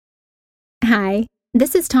Hi,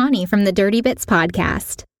 this is Tawny from the Dirty Bits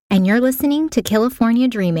podcast, and you're listening to California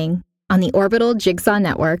Dreaming on the Orbital Jigsaw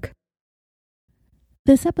Network.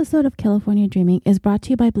 This episode of California Dreaming is brought to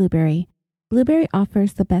you by Blueberry. Blueberry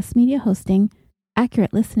offers the best media hosting,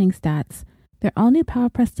 accurate listening stats, their all-new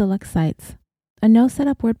PowerPress Deluxe sites, a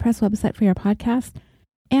no-setup WordPress website for your podcast,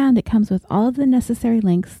 and it comes with all of the necessary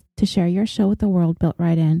links to share your show with the world built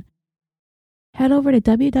right in. Head over to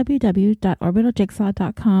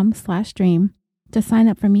www.orbitaljigsaw.com/dream to sign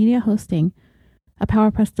up for media hosting, a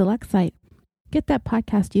PowerPress Deluxe site, get that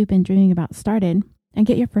podcast you've been dreaming about started, and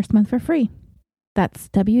get your first month for free. That's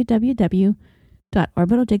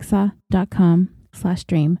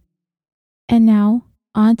www.orbitaljigsaw.com/dream. And now,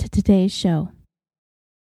 on to today's show.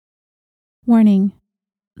 Warning: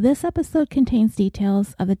 this episode contains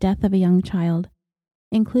details of the death of a young child,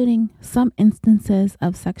 including some instances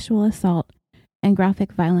of sexual assault and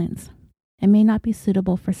graphic violence, and may not be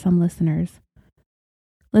suitable for some listeners.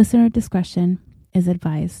 Listener discretion is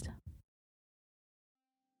advised.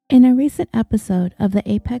 In a recent episode of The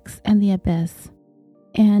Apex and the Abyss,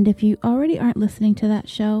 and if you already aren't listening to that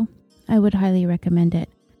show, I would highly recommend it.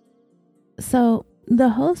 So, the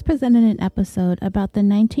host presented an episode about the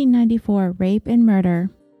 1994 rape and murder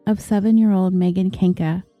of 7-year-old Megan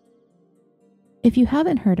Kenka. If you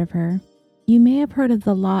haven't heard of her, you may have heard of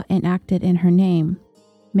the law enacted in her name,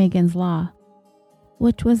 Megan's Law,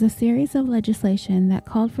 which was a series of legislation that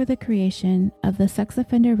called for the creation of the Sex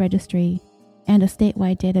Offender Registry and a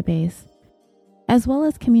statewide database, as well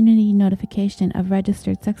as community notification of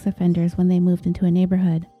registered sex offenders when they moved into a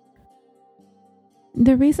neighborhood.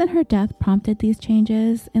 The reason her death prompted these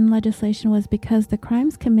changes in legislation was because the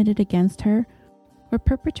crimes committed against her were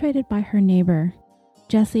perpetrated by her neighbor,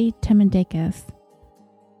 Jesse Timendakis.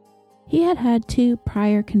 He had had 2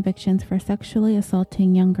 prior convictions for sexually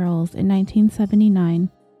assaulting young girls in 1979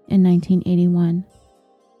 and 1981.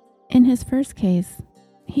 In his first case,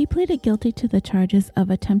 he pleaded guilty to the charges of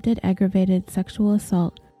attempted aggravated sexual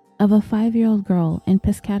assault of a 5-year-old girl in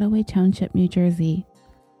Piscataway Township, New Jersey.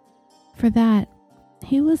 For that,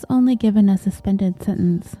 he was only given a suspended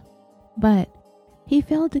sentence, but he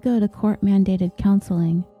failed to go to court-mandated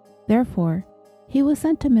counseling. Therefore, he was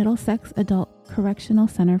sent to Middlesex Adult Correctional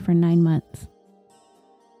Center for 9 months.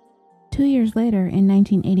 2 years later, in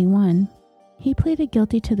 1981, he pleaded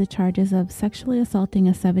guilty to the charges of sexually assaulting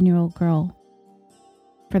a 7-year-old girl.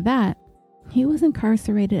 For that, he was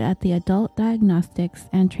incarcerated at the Adult Diagnostics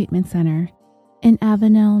and Treatment Center in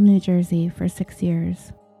Avenel, New Jersey for 6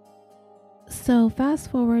 years. So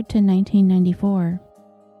fast forward to 1994.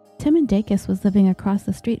 Timendakis was living across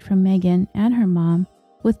the street from Megan and her mom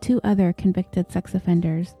with 2 other convicted sex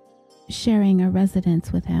offenders, sharing a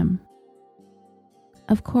residence with him.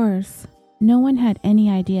 Of course, no one had any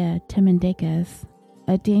idea Timendakis,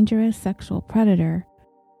 a dangerous sexual predator,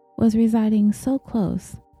 was residing so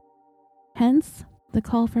close. Hence, the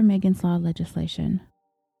call for Megan's Law legislation.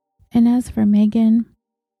 And as for Megan,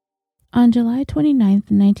 on July 29,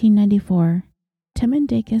 1994,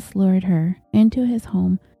 Timendakis lured her into his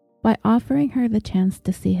home by offering her the chance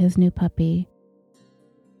to see his new puppy.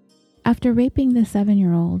 After raping the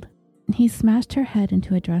 7-year-old, he smashed her head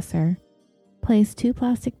into a dresser, placed 2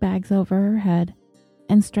 plastic bags over her head,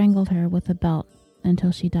 and strangled her with a belt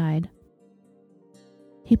until she died.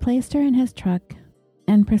 He placed her in his truck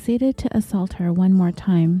and proceeded to assault her one more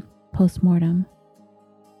time post-mortem.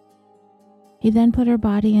 He then put her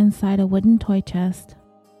body inside a wooden toy chest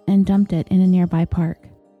and dumped it in a nearby park.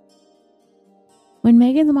 When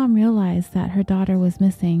Megan's mom realized that her daughter was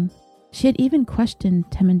missing, she had even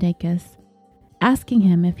questioned Timendakis, asking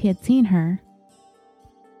him if he had seen her.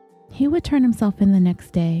 He would turn himself in the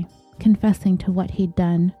next day, confessing to what he'd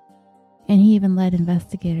done, and he even led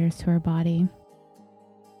investigators to her body.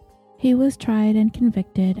 He was tried and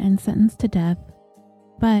convicted and sentenced to death,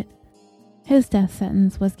 but his death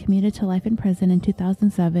sentence was commuted to life in prison in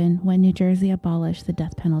 2007 when New Jersey abolished the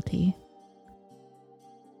death penalty.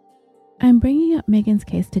 I'm bringing up Megan's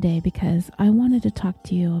case today because I wanted to talk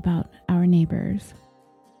to you about our neighbors.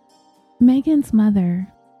 Megan's mother,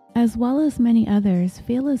 as well as many others,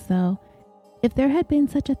 feel as though if there had been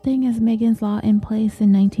such a thing as Megan's Law in place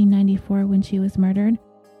in 1994 when she was murdered,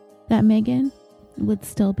 that Megan would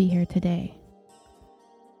still be here today.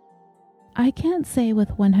 I can't say with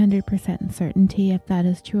 100% certainty if that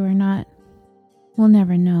is true or not. We'll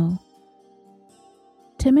never know.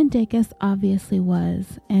 Timendakis obviously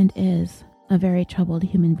was and is a very troubled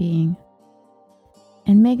human being.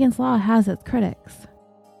 And Megan's Law has its critics.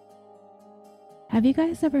 Have you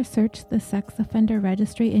guys ever searched the sex offender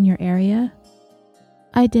registry in your area?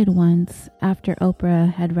 I did once after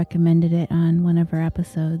Oprah had recommended it on one of her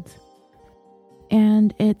episodes.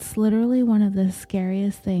 And it's literally one of the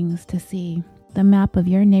scariest things to see the map of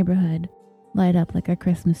your neighborhood light up like a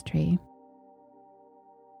Christmas tree.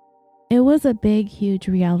 It was a big, huge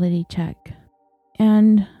reality check,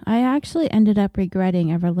 and I actually ended up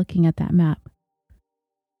regretting ever looking at that map.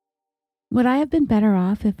 Would I have been better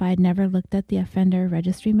off if I'd never looked at the offender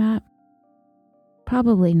registry map?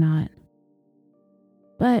 Probably not.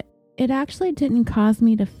 But it actually didn't cause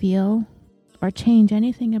me to feel or change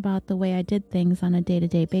anything about the way I did things on a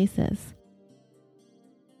day-to-day basis.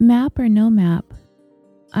 Map or no map,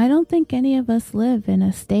 I don't think any of us live in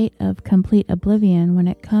a state of complete oblivion when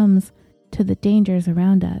it comes to the dangers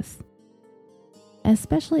around us,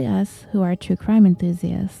 especially us who are true crime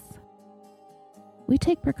enthusiasts. We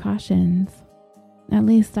take precautions, at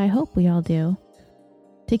least I hope we all do,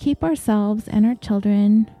 to keep ourselves and our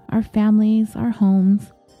children, our families, our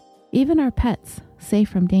homes, even our pets safe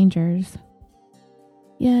from dangers.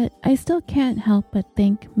 Yet I still can't help but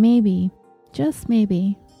think maybe, just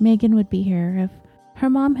maybe, Megan would be here if her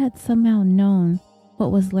mom had somehow known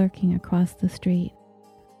what was lurking across the street.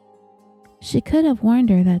 She could have warned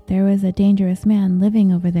her that there was a dangerous man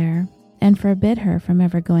living over there and forbid her from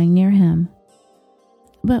ever going near him.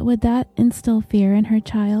 But would that instill fear in her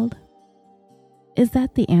child? Is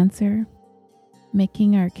that the answer?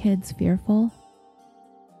 Making our kids fearful?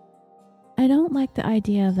 I don't like the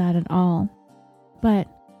idea of that at all, but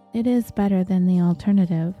it is better than the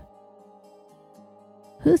alternative.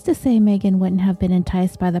 Who's to say Megan wouldn't have been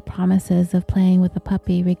enticed by the promises of playing with a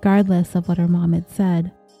puppy regardless of what her mom had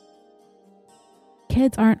said?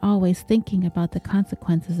 Kids aren't always thinking about the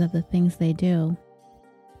consequences of the things they do.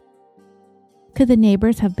 Could the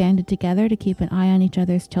neighbors have banded together to keep an eye on each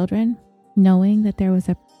other's children, knowing that there was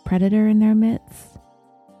a predator in their midst?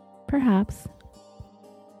 Perhaps.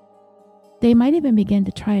 They might even begin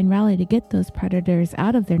to try and rally to get those predators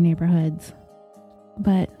out of their neighborhoods.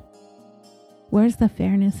 But where's the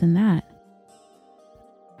fairness in that?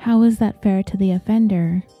 How is that fair to the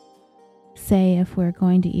offender? Say, if we're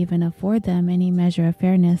going to even afford them any measure of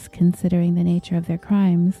fairness considering the nature of their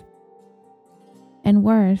crimes. And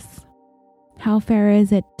worse, how fair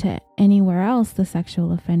is it to anywhere else the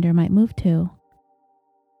sexual offender might move to?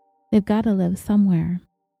 They've got to live somewhere.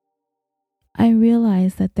 I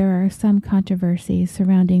realize that there are some controversies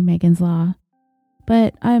surrounding Megan's Law,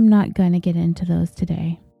 but I'm not going to get into those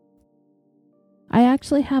today. I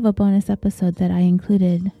actually have a bonus episode that I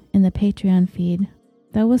included in the Patreon feed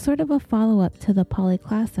that was sort of a follow-up to the Polly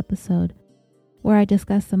Klaas episode, where I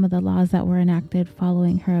discussed some of the laws that were enacted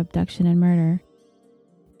following her abduction and murder.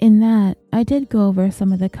 In that, I did go over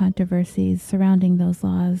some of the controversies surrounding those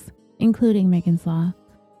laws, including Megan's Law.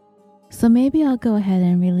 So maybe I'll go ahead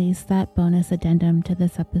and release that bonus addendum to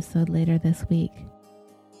this episode later this week.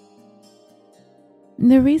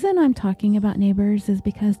 The reason I'm talking about neighbors is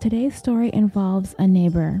because today's story involves a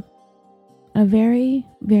neighbor. A very,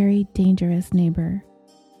 very dangerous neighbor.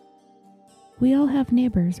 We all have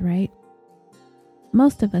neighbors, right?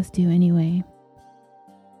 Most of us do anyway.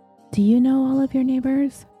 Do you know all of your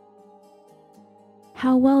neighbors?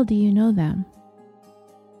 How well do you know them?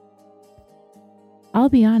 I'll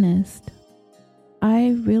be honest,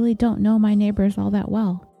 I really don't know my neighbors all that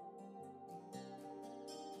well.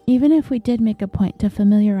 Even if we did make a point to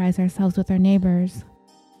familiarize ourselves with our neighbors,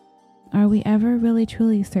 are we ever really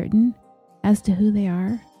truly certain as to who they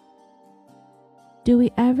are? Do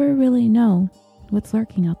we ever really know what's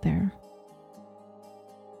lurking out there?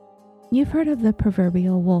 You've heard of the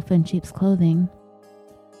proverbial wolf in sheep's clothing.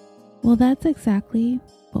 Well, that's exactly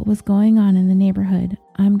what was going on in the neighborhood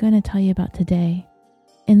I'm going to tell you about today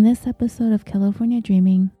in this episode of California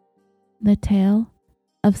Dreaming, the tale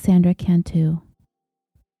of Sandra Cantu.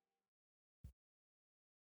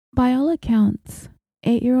 By all accounts,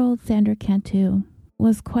 8-year-old Sandra Cantu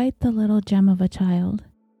was quite the little gem of a child.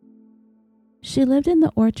 She lived in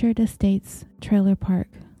the Orchard Estates trailer park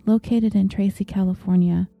located in Tracy,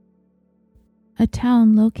 California, a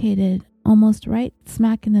town located almost right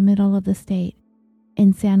smack in the middle of the state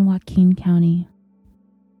in San Joaquin County.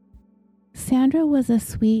 Sandra was a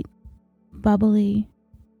sweet, bubbly,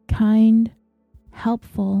 kind,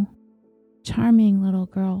 helpful, charming little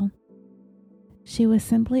girl. She was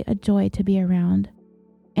simply a joy to be around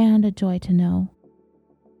and a joy to know.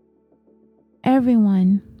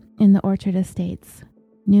 Everyone in the Orchard Estates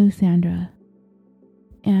knew Sandra,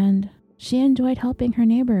 and she enjoyed helping her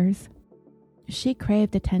neighbors. She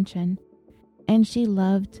craved attention, and she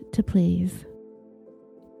loved to please.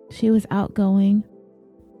 She was outgoing,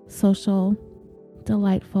 social,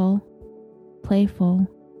 delightful, playful,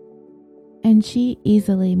 and she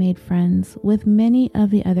easily made friends with many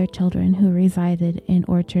of the other children who resided in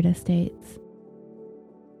Orchard Estates.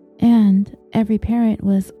 And every parent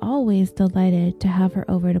was always delighted to have her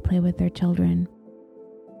over to play with their children.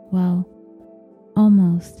 Well,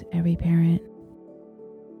 almost every parent.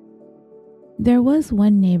 There was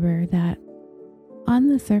one neighbor that, on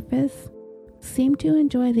the surface, seemed to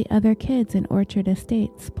enjoy the other kids in Orchard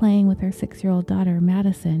Estates playing with her 6-year-old daughter,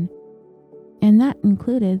 Madison, and that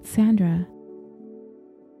included Sandra.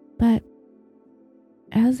 But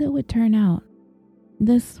as it would turn out,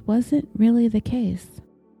 this wasn't really the case.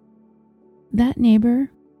 That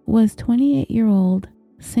neighbor was 28-year-old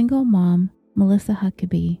single mom Melissa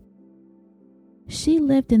Huckabee. She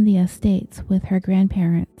lived in the estates with her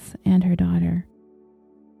grandparents and her daughter.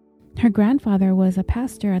 Her grandfather was a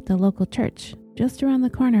pastor at the local church just around the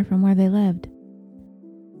corner from where they lived.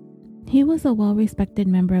 He was a well-respected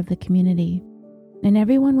member of the community, and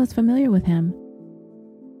everyone was familiar with him,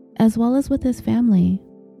 as well as with his family,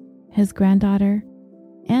 his granddaughter,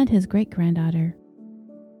 and his great-granddaughter.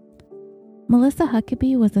 Melissa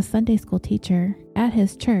Huckabee was a Sunday school teacher at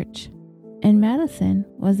his church, and Madison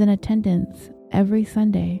was in attendance every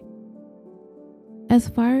Sunday. As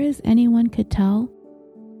far as anyone could tell,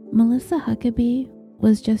 Melissa Huckabee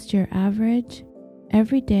was just your average,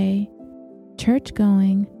 everyday,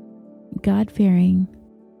 church-going, God-fearing,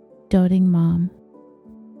 doting mom.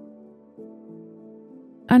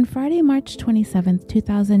 On Friday, March 27,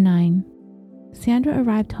 2009, Sandra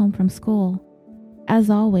arrived home from school, as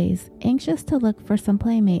always, anxious to look for some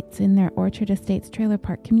playmates in their Orchard Estates trailer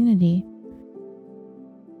park community.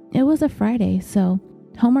 It was a Friday, so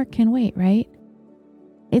homework can wait, right?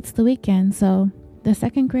 It's the weekend, so the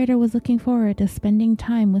second grader was looking forward to spending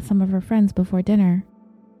time with some of her friends before dinner.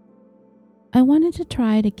 I wanted to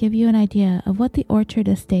try to give you an idea of what the Orchard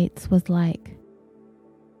Estates was like.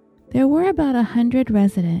 There were about 100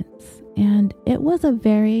 residents, and it was a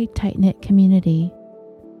very tight-knit community.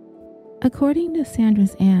 According to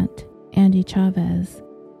Sandra's aunt, Andy Chavez,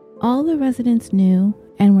 all the residents knew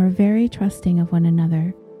and were very trusting of one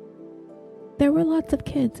another. There were lots of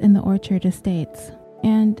kids in the Orchard Estates,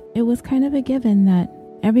 and it was kind of a given that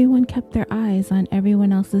everyone kept their eyes on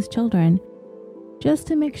everyone else's children, just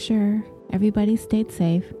to make sure everybody stayed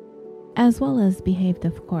safe, as well as behaved,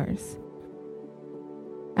 of course.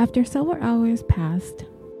 After several hours passed,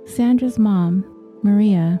 Sandra's mom,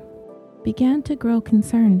 Maria, began to grow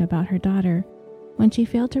concerned about her daughter when she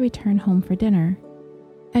failed to return home for dinner,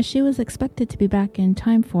 as she was expected to be back in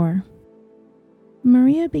time for.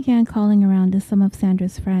 Maria began calling around to some of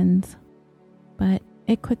Sandra's friends, but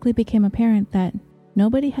it quickly became apparent that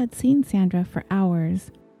nobody had seen Sandra for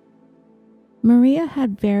hours. Maria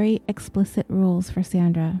had very explicit rules for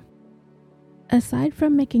Sandra. Aside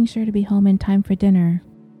from making sure to be home in time for dinner,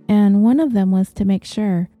 and one of them was to make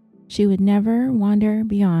sure she would never wander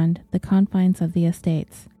beyond the confines of the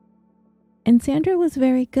estates. And Sandra was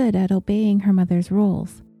very good at obeying her mother's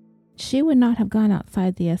rules. She would not have gone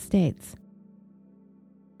outside the estates.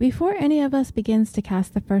 Before any of us begins to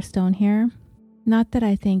cast the first stone here, not that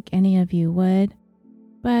I think any of you would,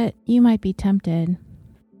 but you might be tempted.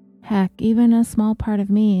 Heck, even a small part of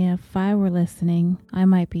me, if I were listening, I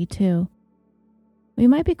might be too. We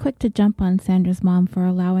might be quick to jump on Sandra's mom for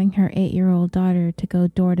allowing her 8-year-old daughter to go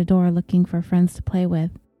door to door looking for friends to play with.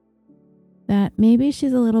 That maybe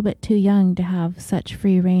she's a little bit too young to have such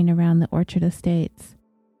free reign around the Orchard Estates.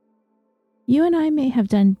 You and I may have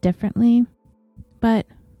done differently, but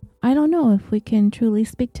I don't know if we can truly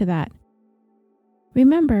speak to that.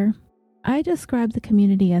 Remember, I describe the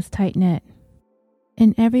community as tight-knit,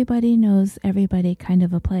 and everybody knows everybody kind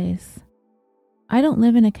of a place. I don't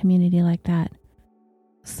live in a community like that.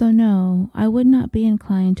 So no, I would not be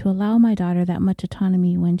inclined to allow my daughter that much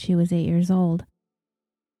autonomy when she was 8 years old.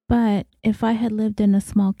 But if I had lived in a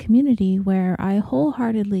small community where I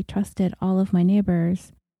wholeheartedly trusted all of my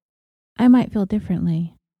neighbors, I might feel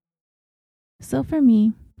differently. So for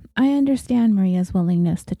me, I understand Maria's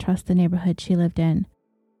willingness to trust the neighborhood she lived in.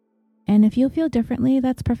 And if you feel differently,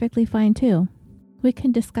 that's perfectly fine too. We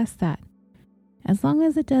can discuss that, as long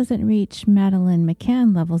as it doesn't reach Madeline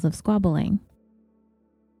McCann levels of squabbling.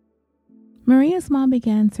 Maria's mom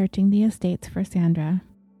began searching the estates for Sandra,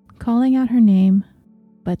 calling out her name,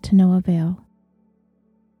 but to no avail.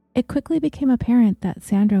 It quickly became apparent that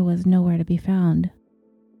Sandra was nowhere to be found.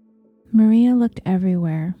 Maria looked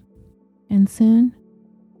everywhere, and soon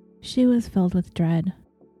she was filled with dread.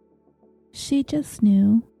 She just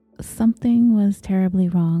knew something was terribly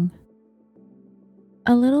wrong.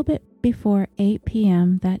 A little bit before 8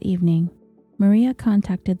 p.m. that evening, Maria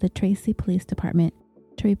contacted the Tracy Police Department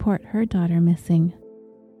to report her daughter missing.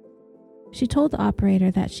 She told the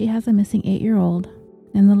operator that she has a missing 8-year-old,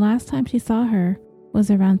 and the last time she saw her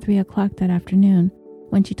was around 3 o'clock that afternoon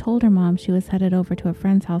when she told her mom she was headed over to a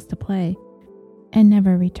friend's house to play and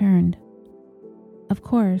never returned. Of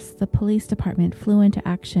course, the police department flew into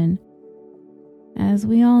action, as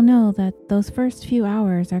we all know that those first few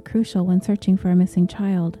hours are crucial when searching for a missing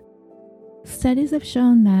child. Studies have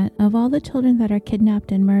shown that of all the children that are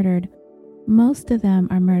kidnapped and murdered, most of them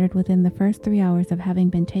are murdered within the first 3 hours of having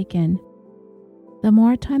been taken. The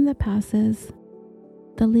more time that passes,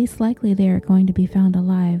 the least likely they are going to be found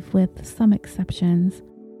alive, with some exceptions,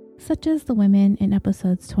 such as the women in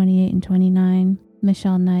episodes 28 and 29,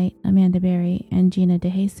 Michelle Knight, Amanda Berry, and Gina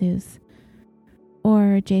DeJesus,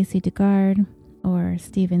 or J.C. DeGard, or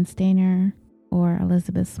Steven Stainer, or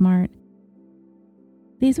Elizabeth Smart.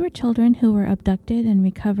 These were children who were abducted and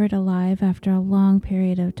recovered alive after a long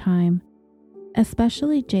period of time,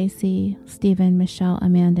 especially J.C., Steven, Michelle,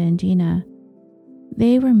 Amanda, and Gina.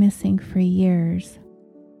 They were missing for years.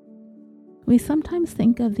 We sometimes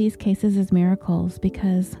think of these cases as miracles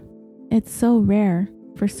because it's so rare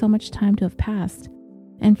for so much time to have passed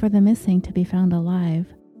and for the missing to be found alive.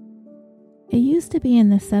 It used to be in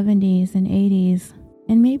the 70s and 80s,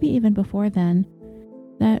 and maybe even before then,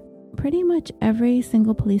 that pretty much every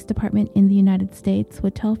single police department in the United States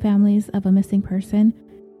would tell families of a missing person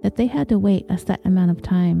that they had to wait a set amount of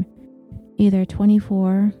time, either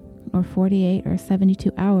 24 or 48 or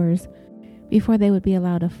 72 hours, before they would be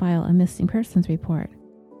allowed to file a missing persons report.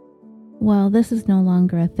 Well, this is no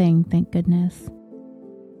longer a thing, thank goodness.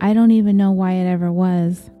 I don't even know why it ever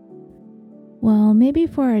was. Well, maybe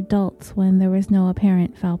for adults when there was no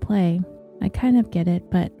apparent foul play. I kind of get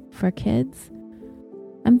it, but for kids?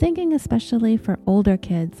 I'm thinking especially for older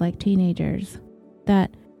kids like teenagers,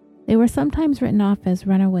 that they were sometimes written off as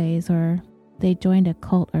runaways or they joined a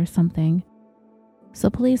cult or something. So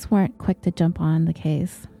police weren't quick to jump on the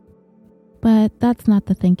case. But that's not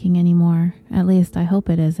the thinking anymore. At least I hope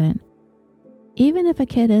it isn't. Even if a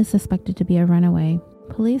kid is suspected to be a runaway,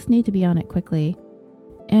 police need to be on it quickly.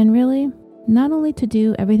 And really, not only to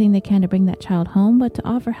do everything they can to bring that child home, but to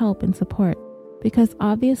offer help and support, because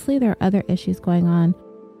obviously there are other issues going on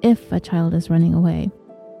if a child is running away.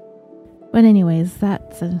 But anyways,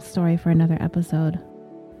 that's a story for another episode.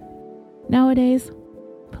 Nowadays,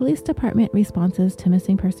 police department responses to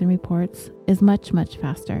missing person reports is much, much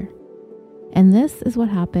faster. And this is what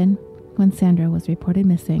happened when Sandra was reported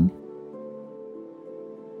missing.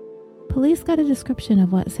 Police got a description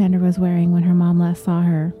of what Sandra was wearing when her mom last saw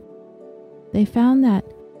her. They found that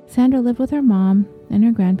Sandra lived with her mom and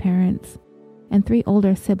her grandparents and 3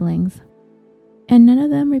 older siblings, and none of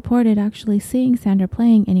them reported actually seeing Sandra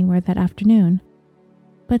playing anywhere that afternoon.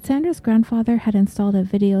 But Sandra's grandfather had installed a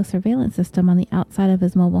video surveillance system on the outside of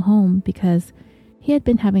his mobile home because he had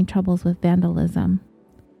been having troubles with vandalism.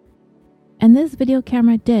 And this video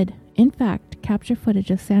camera did, in fact, capture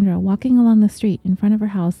footage of Sandra walking along the street in front of her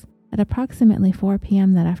house at approximately 4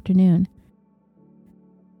 p.m. that afternoon.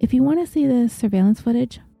 If you want to see the surveillance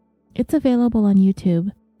footage, it's available on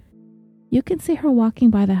YouTube. You can see her walking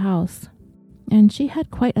by the house, and she had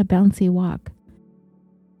quite a bouncy walk.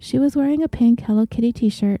 She was wearing a pink Hello Kitty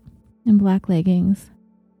t-shirt and black leggings.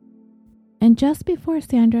 And just before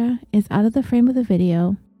Sandra is out of the frame of the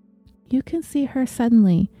video, you can see her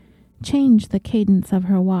suddenly change the cadence of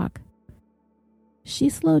her walk. She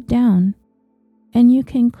slowed down, and you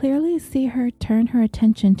can clearly see her turn her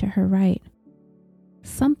attention to her right.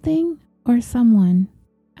 Something or someone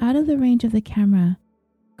out of the range of the camera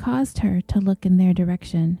caused her to look in their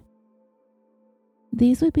direction.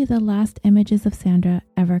 These would be the last images of Sandra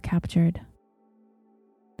ever captured.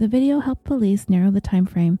 The video helped police narrow the time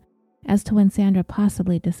frame as to when Sandra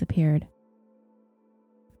possibly disappeared.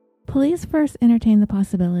 Police first entertained the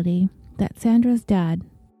possibility that Sandra's dad,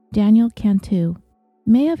 Daniel Cantu,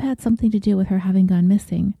 may have had something to do with her having gone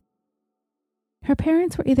missing. Her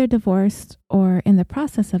parents were either divorced or in the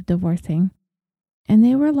process of divorcing, and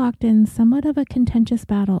they were locked in somewhat of a contentious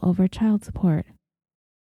battle over child support.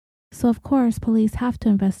 So of course, police have to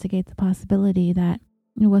investigate the possibility that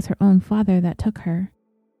it was her own father that took her.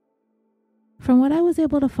 From what I was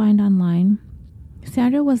able to find online,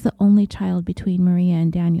 Sandra was the only child between Maria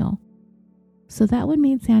and Daniel. So that would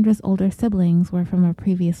mean Sandra's older siblings were from a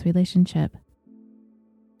previous relationship.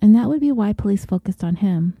 And that would be why police focused on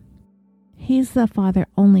him. He's the father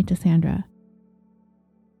only to Sandra.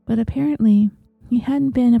 But apparently, he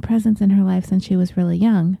hadn't been a presence in her life since she was really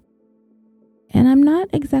young. And I'm not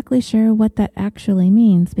exactly sure what that actually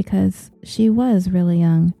means because she was really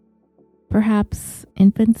young. Perhaps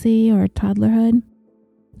infancy or toddlerhood?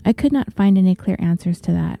 I could not find any clear answers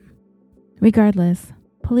to that. Regardless,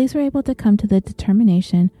 police were able to come to the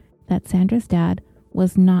determination that Sandra's dad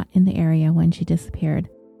was not in the area when she disappeared.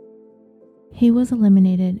 he was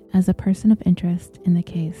eliminated as a person of interest in the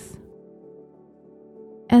case.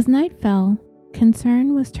 As night fell,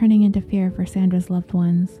 concern was turning into fear for Sandra's loved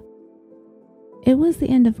ones. It was the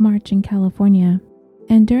end of March in California,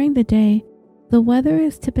 and during the day, the weather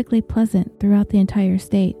is typically pleasant throughout the entire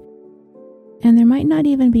state, and there might not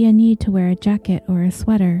even be a need to wear a jacket or a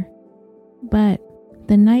sweater, but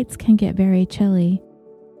the nights can get very chilly.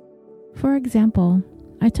 For example,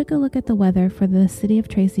 I took a look at the weather for the city of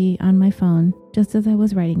Tracy on my phone just as I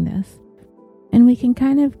was writing this, and we can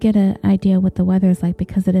kind of get an idea what the weather is like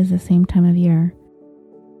because it is the same time of year.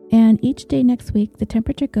 And each day next week, the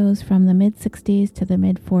temperature goes from the mid-60s to the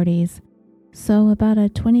mid-40s, so about a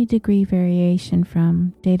 20-degree variation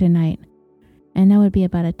from day to night, and that would be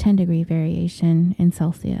about a 10-degree variation in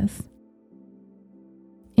Celsius.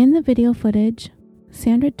 In the video footage,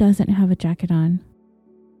 Sandra doesn't have a jacket on,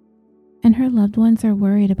 and her loved ones are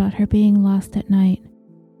worried about her being lost at night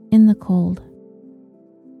in the cold.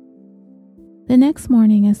 The next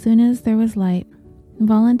morning, as soon as there was light,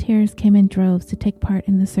 volunteers came in droves to take part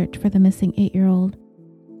in the search for the missing 8-year-old.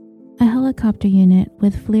 A helicopter unit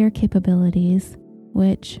with FLIR capabilities,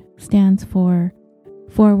 which stands for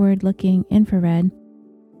Forward-Looking Infrared,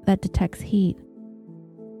 that detects heat,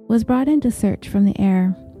 was brought in to search from the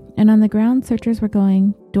air, and on the ground searchers were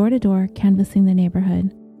going door to door canvassing the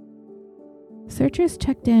neighborhood. Searchers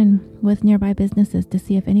checked in with nearby businesses to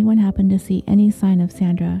see if anyone happened to see any sign of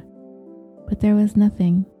Sandra, but there was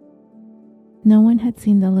nothing. No one had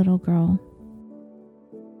seen the little girl.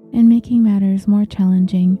 And making matters more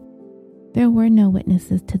challenging, there were no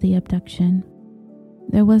witnesses to the abduction.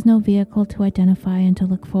 There was no vehicle to identify and to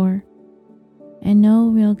look for, and no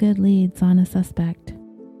real good leads on a suspect.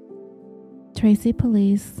 Tracy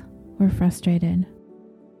police were frustrated.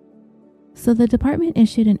 So the department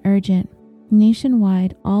issued an urgent,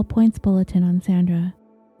 nationwide all-points bulletin on Sandra.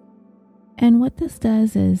 And what this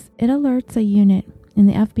does is it alerts a unit in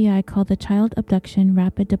the FBI called the Child Abduction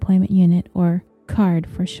Rapid Deployment Unit, or CARD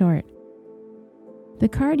for short. The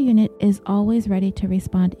CARD unit is always ready to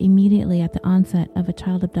respond immediately at the onset of a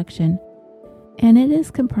child abduction, and it is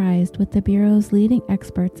comprised with the Bureau's leading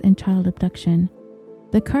experts in child abduction.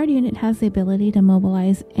 The CARD unit has the ability to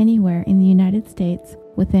mobilize anywhere in the United States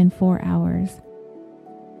within 4 hours.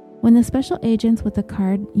 When the special agents with the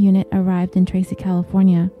CARD unit arrived in Tracy,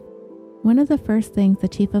 California, one of the first things the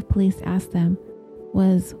chief of police asked them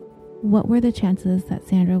was, what were the chances that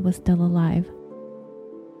Sandra was still alive?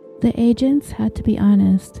 The agents had to be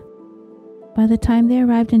honest. By the time they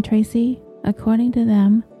arrived in Tracy, according to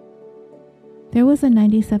them, there was a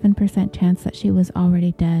 97% chance that she was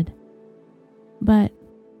already dead. But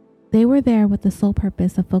they were there with the sole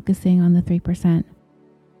purpose of focusing on the 3%.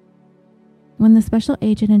 When the special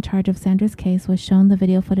agent in charge of Sandra's case was shown the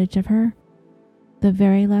video footage of her, the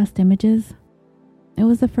very last images, it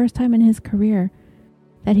was the first time in his career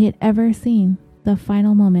that he had ever seen the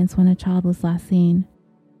final moments when a child was last seen.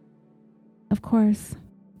 Of course,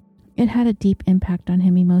 it had a deep impact on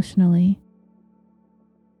him emotionally.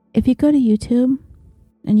 If you go to YouTube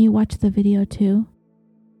and you watch the video too,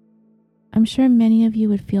 I'm sure many of you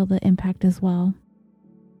would feel the impact as well,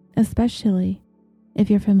 especially if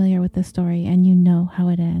you're familiar with the story and you know how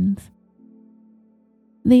it ends.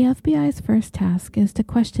 The FBI's first task is to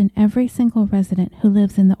question every single resident who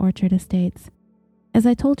lives in the Orchard Estates. As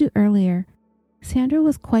I told you earlier, Sandra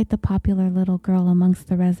was quite the popular little girl amongst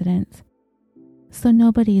the residents, so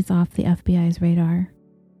nobody is off the FBI's radar.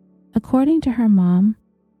 According to her mom,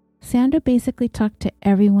 Sandra basically talked to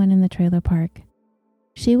everyone in the trailer park.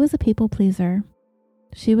 She was a people pleaser.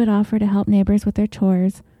 She would offer to help neighbors with their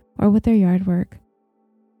chores or with their yard work.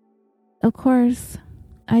 Of course,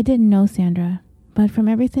 I didn't know Sandra, but from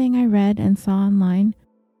everything I read and saw online,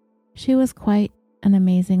 she was quite an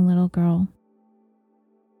amazing little girl.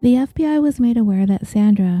 The FBI was made aware that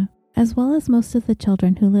Sandra, as well as most of the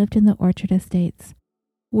children who lived in the Orchard Estates,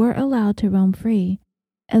 were allowed to roam free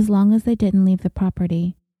as long as they didn't leave the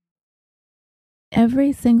property.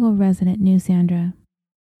 Every single resident knew Sandra,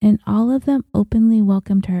 and all of them openly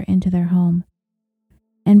welcomed her into their home.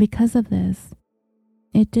 And because of this,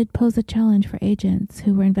 it did pose a challenge for agents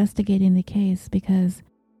who were investigating the case because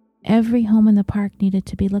every home in the park needed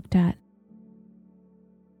to be looked at.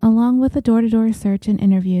 Along with a door-to-door search and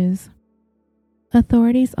interviews,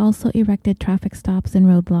 authorities also erected traffic stops and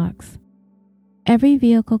roadblocks. Every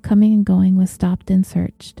vehicle coming and going was stopped and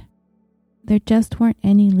searched. There just weren't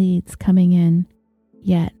any leads coming in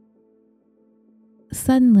yet.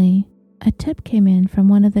 Suddenly, a tip came in from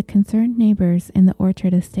one of the concerned neighbors in the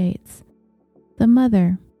Orchard Estates, the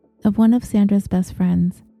mother of one of Sandra's best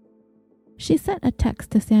friends. She sent a text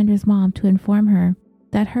to Sandra's mom to inform her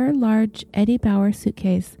that her large Eddie Bauer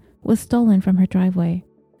suitcase was stolen from her driveway,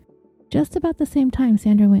 just about the same time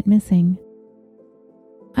Sandra went missing.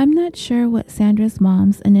 I'm not sure what Sandra's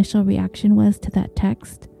mom's initial reaction was to that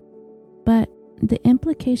text, but the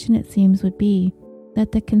implication it seems would be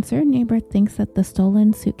that the concerned neighbor thinks that the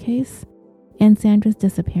stolen suitcase and Sandra's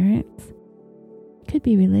disappearance could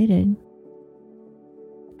be related.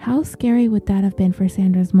 How scary would that have been for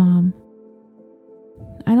Sandra's mom?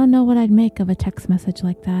 I don't know what I'd make of a text message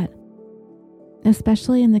like that,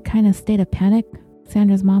 especially in the kind of state of panic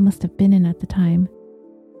Sandra's mom must have been in at the time.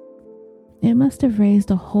 It must have raised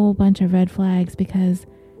a whole bunch of red flags because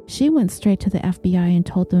she went straight to the FBI and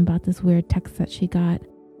told them about this weird text that she got.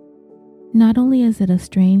 Not only is it a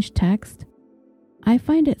strange text, I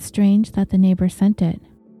find it strange that the neighbor sent it,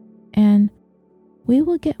 and we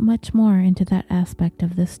will get much more into that aspect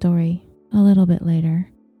of this story a little bit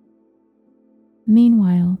later.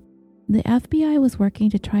 Meanwhile, the FBI was working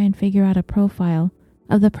to try and figure out a profile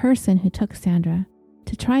of the person who took Sandra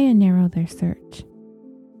to try and narrow their search.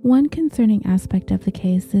 One concerning aspect of the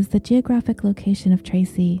case is the geographic location of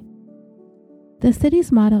Tracy. The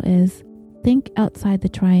city's motto is, "Think outside the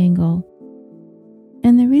triangle."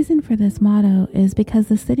 And the reason for this motto is because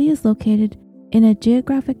the city is located in a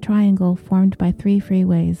geographic triangle formed by 3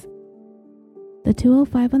 freeways: the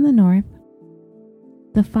 205 on the north,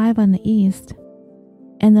 the 5 on the east,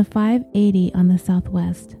 and the 580 on the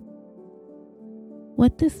southwest.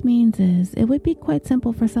 What this means is it would be quite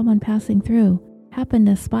simple for someone passing through happen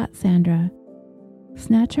to spot Sandra,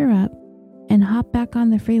 snatch her up, and hop back on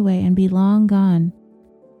the freeway and be long gone.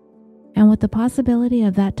 And with the possibility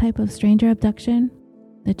of that type of stranger abduction,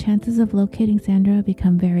 the chances of locating Sandra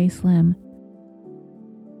become very slim.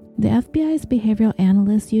 The FBI's Behavioral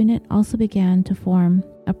Analyst Unit also began to form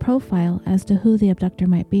a profile as to who the abductor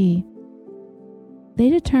might be. They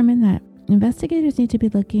determined that investigators need to be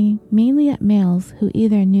looking mainly at males who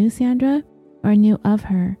either knew Sandra or knew of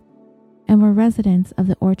her and were residents of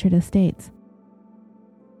the Orchard Estates.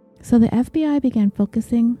 So the FBI began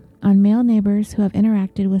focusing on male neighbors who have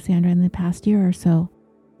interacted with Sandra in the past year or so.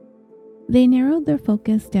 They narrowed their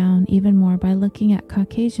focus down even more by looking at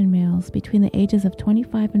Caucasian males between the ages of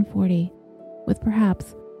 25 and 40, with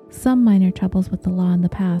perhaps some minor troubles with the law in the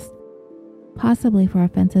past, possibly for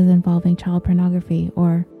offenses involving child pornography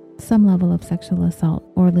or some level of sexual assault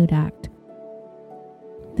or lewd act.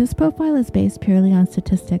 This profile is based purely on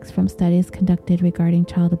statistics from studies conducted regarding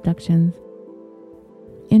child abductions.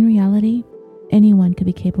 In reality, anyone could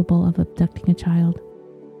be capable of abducting a child.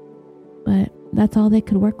 But that's all they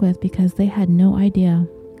could work with because they had no idea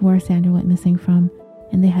where Sandra went missing from,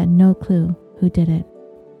 and they had no clue who did it.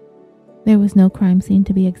 There was no crime scene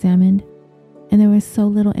to be examined, and there was so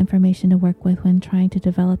little information to work with when trying to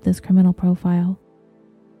develop this criminal profile.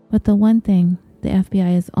 But the one thing the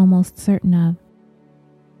FBI is almost certain of,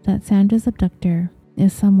 that Sandra's abductor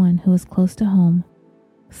is someone who was close to home,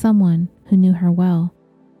 someone who knew her well,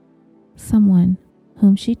 someone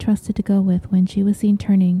whom she trusted to go with when she was seen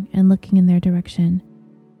turning and looking in their direction.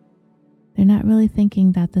 They're not really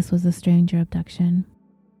thinking that this was a stranger abduction.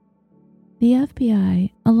 The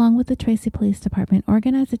FBI, along with the Tracy Police Department,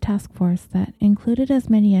 organized a task force that included as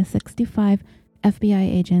many as 65 FBI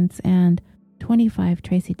agents and 25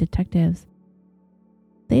 Tracy detectives.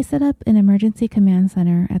 They set up an emergency command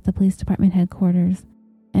center at the police department headquarters,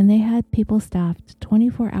 and they had people staffed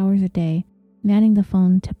 24 hours a day manning the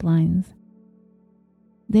phone tip lines.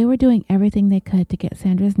 They were doing everything they could to get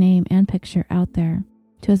Sandra's name and picture out there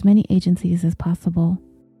to as many agencies as possible.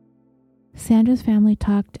 Sandra's family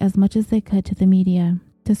talked as much as they could to the media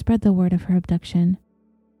to spread the word of her abduction.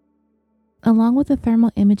 Along with the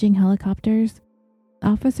thermal imaging helicopters,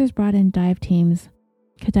 officers brought in dive teams,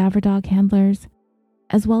 cadaver dog handlers,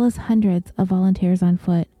 as well as hundreds of volunteers on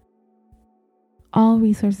foot. All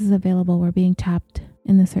resources available were being tapped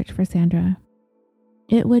in the search for Sandra.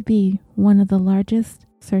 It would be one of the largest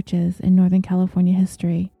searches in Northern California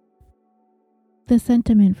history. The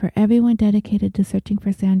sentiment for everyone dedicated to searching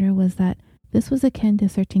for Sandra was that this was akin to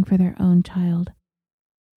searching for their own child.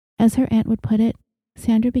 As her aunt would put it,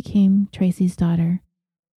 Sandra became Tracy's daughter,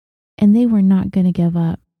 and they were not going to give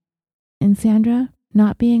up. And Sandra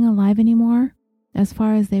not being alive anymore, as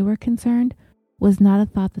far as they were concerned, was not a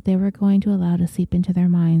thought that they were going to allow to seep into their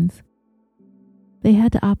minds. They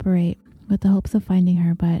had to operate with the hopes of finding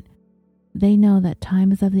her, but they know that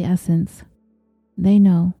time is of the essence. They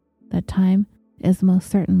know that time is most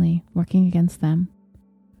certainly working against them.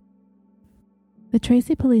 The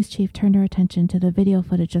Tracy police chief turned her attention to the video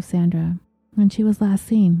footage of Sandra when she was last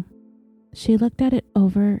seen. She looked at it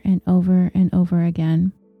over and over and over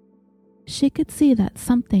again. She could see that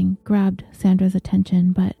something grabbed Sandra's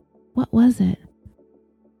attention, but what was it?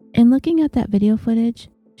 In looking at that video footage,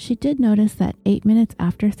 she did notice that 8 minutes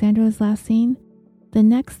after Sandra was last seen, the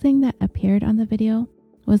next thing that appeared on the video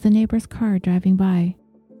was the neighbor's car driving by.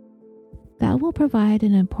 That will provide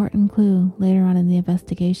an important clue later on in the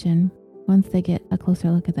investigation once they get a closer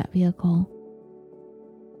look at that vehicle.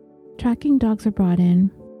 Tracking dogs were brought in,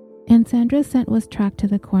 and Sandra's scent was tracked to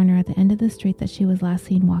the corner at the end of the street that she was last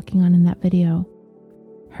seen walking on in that video.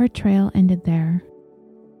 Her trail ended there.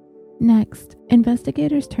 Next,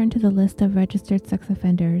 investigators turned to the list of registered sex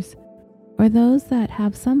offenders, or those that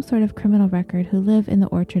have some sort of criminal record who live in the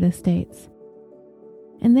Orchard Estates.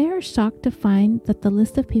 And they are shocked to find that the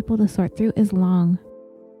list of people to sort through is long.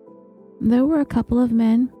 There were a couple of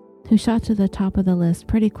men who shot to the top of the list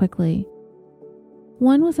pretty quickly.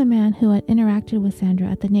 One was a man who had interacted with Sandra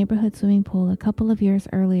at the neighborhood swimming pool a couple of years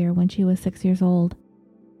earlier when she was 6 years old.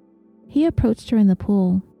 He approached her in the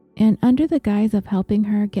pool, and under the guise of helping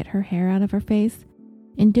her get her hair out of her face,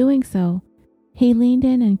 in doing so, he leaned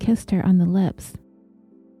in and kissed her on the lips.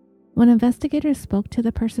 When investigators spoke to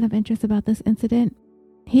the person of interest about this incident,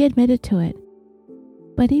 he admitted to it,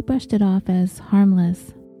 but he brushed it off as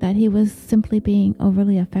harmless, that he was simply being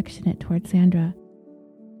overly affectionate toward Sandra.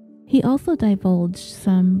 He also divulged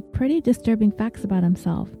some pretty disturbing facts about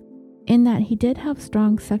himself, in that he did have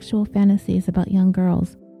strong sexual fantasies about young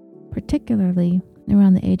girls, particularly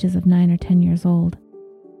around the ages of 9 or 10 years old.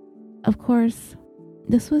 Of course,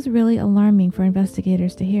 this was really alarming for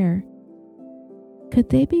investigators to hear. Could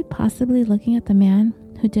they be possibly looking at the man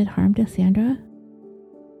who did harm to Sandra?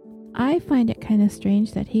 I find it kind of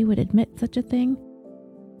strange that he would admit such a thing,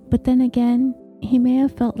 but then again, he may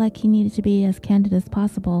have felt like he needed to be as candid as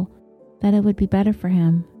possible, that it would be better for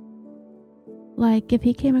him. Like if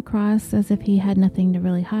he came across as if he had nothing to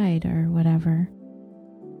really hide or whatever.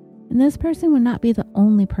 And this person would not be the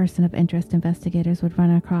only person of interest investigators would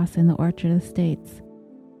run across in the Orchard Estates.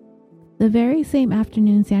 The very same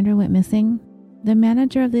afternoon Sandra went missing, the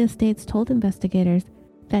manager of the estates told investigators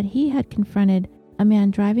that he had confronted a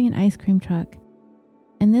man driving an ice cream truck.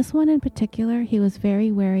 And this one in particular he was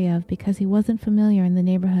very wary of because he wasn't familiar in the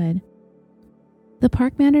neighborhood. The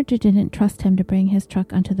park manager didn't trust him to bring his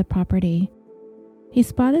truck onto the property. He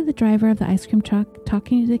spotted the driver of the ice cream truck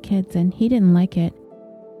talking to the kids and he didn't like it.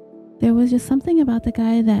 There was just something about the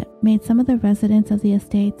guy that made some of the residents of the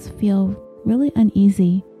estates feel really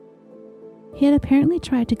uneasy. He had apparently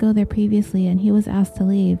tried to go there previously and he was asked to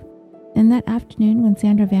leave. And that afternoon when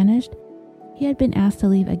Sandra vanished, he had been asked to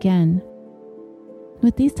leave again.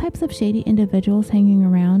 With these types of shady individuals hanging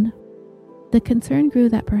around, the concern grew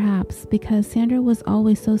that perhaps because Sandra was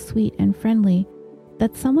always so sweet and friendly,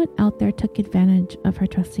 that someone out there took advantage of her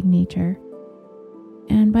trusting nature.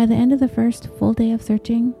 And by the end of the first full day of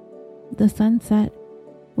searching, the sun set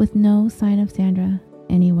with no sign of Sandra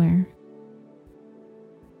anywhere.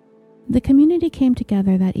 The community came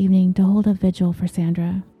together that evening to hold a vigil for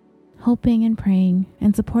Sandra, hoping and praying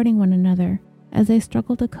and supporting one another as they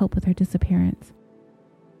struggled to cope with her disappearance.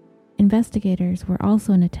 Investigators were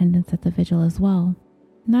also in attendance at the vigil as well,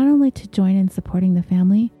 not only to join in supporting the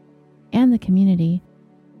family and the community,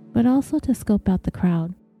 but also to scope out the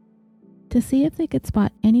crowd, to see if they could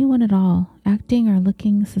spot anyone at all acting or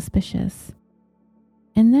looking suspicious.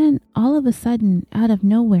 And then, all of a sudden, out of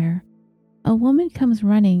nowhere, a woman comes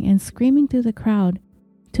running and screaming through the crowd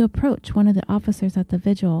to approach one of the officers at the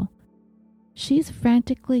vigil. She's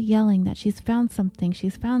frantically yelling that she's found something.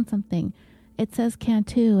 It says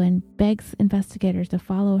Cantu and begs investigators to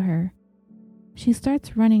follow her. She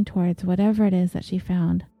starts running towards whatever it is that she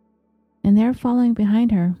found, and they're following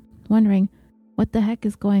behind her, wondering what the heck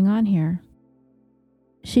is going on here.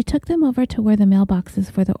 She took them over to where the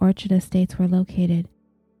mailboxes for the Orchard Estates were located,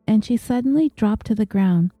 and she suddenly dropped to the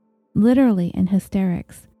ground, literally in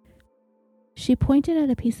hysterics. She pointed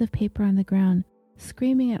at a piece of paper on the ground,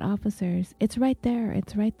 screaming at officers, "It's right there,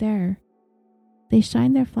 it's right there." They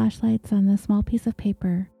shined their flashlights on the small piece of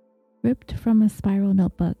paper, ripped from a spiral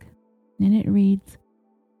notebook, and it reads,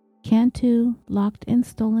 "Cantu locked in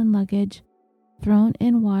stolen luggage, thrown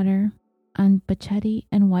in water on Bachetti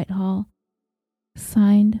and Whitehall.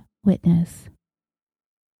 Signed, Witness."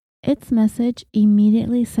 Its message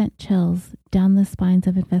immediately sent chills down the spines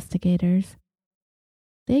of investigators.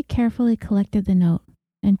 They carefully collected the note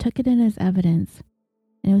and took it in as evidence,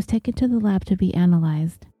 and it was taken to the lab to be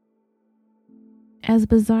analyzed. As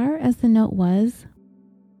bizarre as the note was,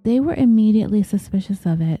 they were immediately suspicious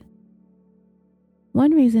of it.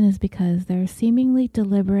 One reason is because there are seemingly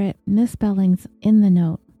deliberate misspellings in the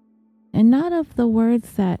note, and not of the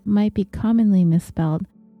words that might be commonly misspelled,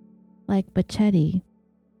 like Bachetti,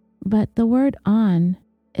 but the word on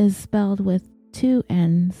is spelled with two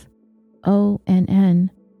N's, O and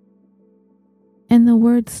N, and the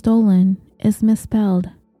word stolen is misspelled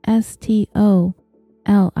STOLIN.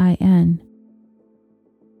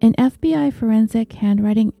 An FBI forensic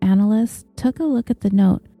handwriting analyst took a look at the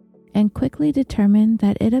note and quickly determined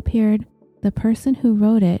that it appeared the person who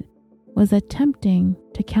wrote it was attempting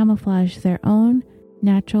to camouflage their own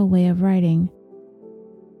natural way of writing.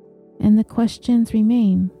 And the questions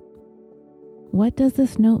remain. What does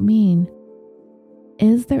this note mean?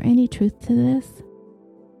 Is there any truth to this?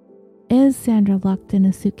 Is Sandra locked in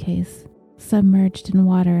a suitcase, submerged in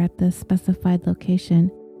water at the specified location?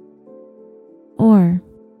 Or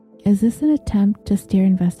is this an attempt to steer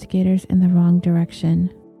investigators in the wrong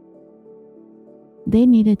direction? They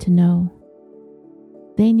needed to know.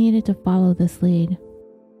 They needed to follow this lead.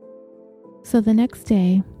 So the next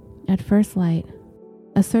day, at first light,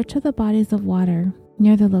 a search of the bodies of water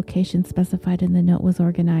near the location specified in the note was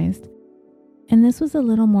organized, and this was a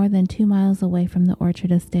little more than 2 miles away from the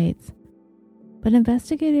Orchard Estates. But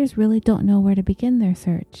investigators really don't know where to begin their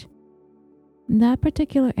search. That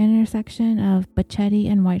particular intersection of Bachetti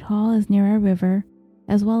and Whitehall is near a river,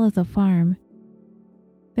 as well as a farm.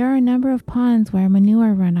 There are a number of ponds where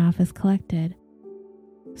manure runoff is collected,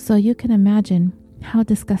 so you can imagine how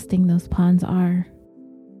disgusting those ponds are.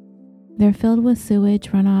 They're filled with sewage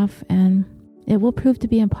runoff, and it will prove to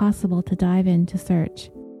be impossible to dive in to search.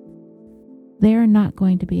 They are not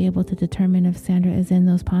going to be able to determine if Sandra is in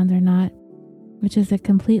those ponds or not, which is a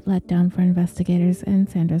complete letdown for investigators and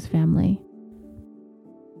Sandra's family.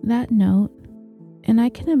 That note, and I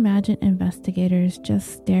can imagine investigators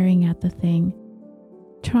just staring at the thing,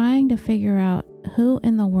 trying to figure out who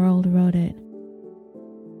in the world wrote it.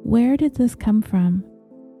 Where did this come from?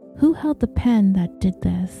 Who held the pen that did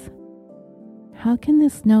this? How can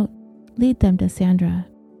this note lead them to Sandra?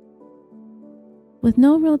 With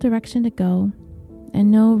no real direction to go and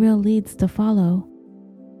no real leads to follow,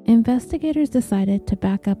 investigators decided to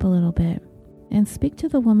back up a little bit and speak to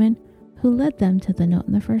the woman who led them to the note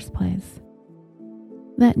in the first place.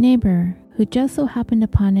 That neighbor who just so happened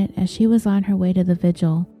upon it as she was on her way to the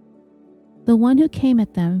vigil. The one who came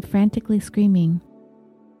at them frantically screaming.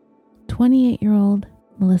 28-year-old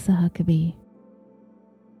Melissa Huckabee.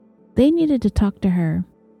 They needed to talk to her,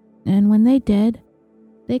 and when they did,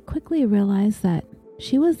 they quickly realized that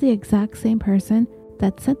she was the exact same person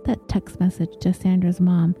that sent that text message to Sandra's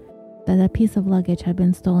mom that a piece of luggage had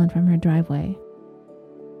been stolen from her driveway.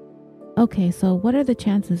 Okay, so what are the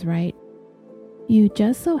chances, right? You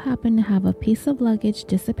just so happen to have a piece of luggage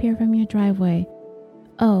disappear from your driveway.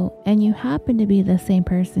 Oh, and you happen to be the same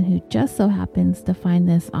person who just so happens to find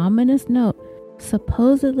this ominous note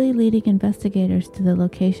supposedly leading investigators to the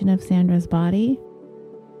location of Sandra's body?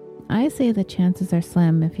 I say the chances are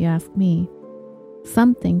slim if you ask me.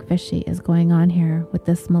 Something fishy is going on here with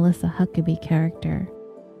this Melissa Huckabee character.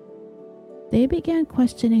 They began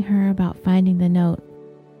questioning her about finding the note,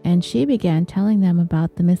 and she began telling them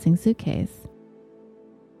about the missing suitcase.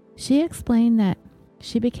 She explained that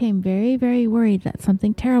she became very, very worried that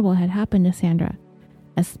something terrible had happened to Sandra,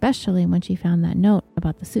 especially when she found that note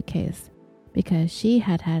about the suitcase, because she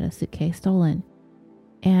had had a suitcase stolen.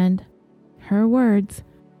 And, her words,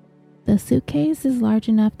 the suitcase is large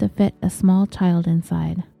enough to fit a small child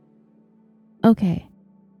inside. Okay,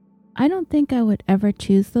 I don't think I would ever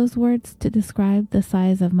choose those words to describe the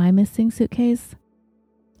size of my missing suitcase.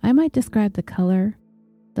 I might describe the color,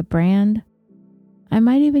 the brand. I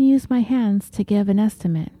might even use my hands to give an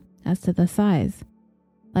estimate as to the size,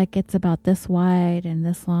 like it's about this wide and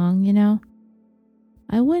this long, you know?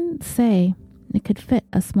 I wouldn't say it could fit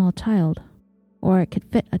a small child, or it could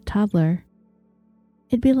fit a toddler.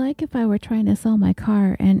 It'd be like if I were trying to sell my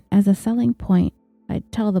car, and as a selling point,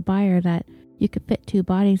 I'd tell the buyer that you could fit 2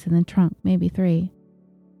 bodies in the trunk, maybe 3.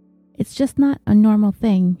 It's just not a normal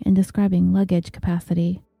thing in describing luggage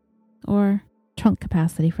capacity, or trunk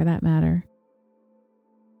capacity for that matter.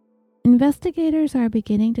 Investigators are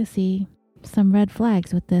beginning to see some red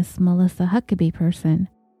flags with this Melissa Huckabee person.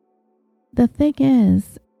 The thing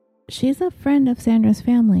is, she's a friend of Sandra's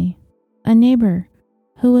family, a neighbor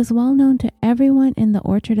who is well known to everyone in the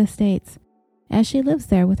Orchard Estates as she lives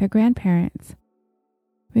there with her grandparents.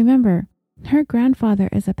 Remember, her grandfather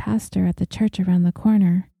is a pastor at the church around the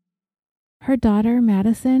corner. Her daughter,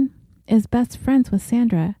 Madison, is best friends with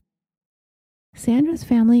Sandra. Sandra's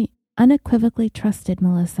family unequivocally trusted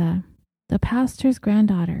Melissa, the pastor's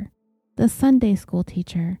granddaughter, the Sunday school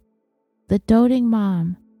teacher, the doting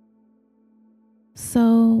mom.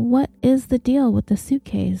 So what is the deal with the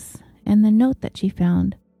suitcase and the note that she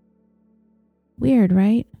found? Weird,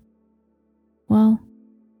 right? Well,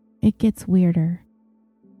 it gets weirder.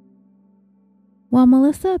 While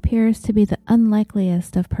Melissa appears to be the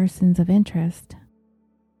unlikeliest of persons of interest,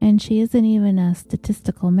 and she isn't even a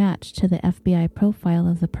statistical match to the FBI profile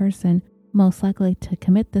of the person most likely to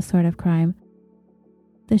commit this sort of crime,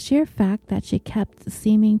 the sheer fact that she kept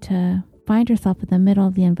seeming to find herself in the middle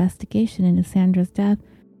of the investigation into Sandra's death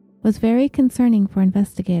was very concerning for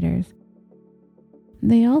investigators.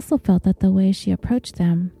 They also felt that the way she approached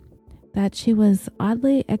them, that she was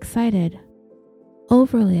oddly excited,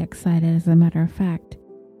 overly excited as a matter of fact,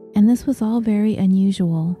 and this was all very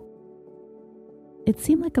unusual. It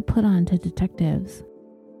seemed like a put-on to detectives.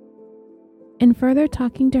 In further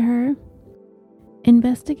talking to her,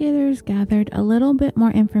 investigators gathered a little bit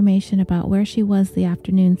more information about where she was the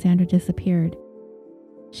afternoon Sandra disappeared.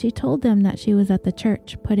 She told them that she was at the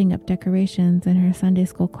church putting up decorations in her Sunday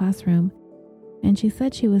school classroom, and she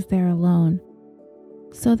said she was there alone,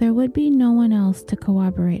 so there would be no one else to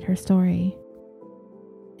corroborate her story.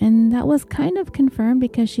 And that was kind of confirmed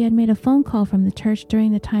because she had made a phone call from the church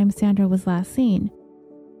during the time Sandra was last seen.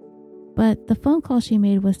 But the phone call she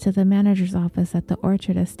made was to the manager's office at the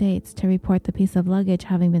Orchard Estates to report the piece of luggage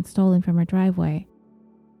having been stolen from her driveway.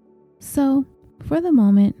 So, for the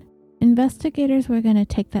moment, investigators were going to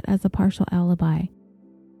take that as a partial alibi.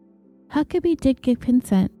 Huckabee did give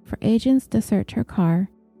consent for agents to search her car,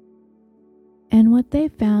 and what they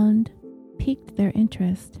found piqued their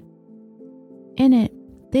interest. In it,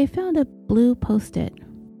 they found a blue post-it.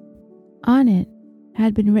 On it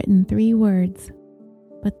had been written 3 words,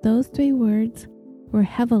 but those 3 words were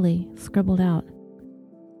heavily scribbled out.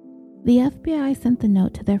 The FBI sent the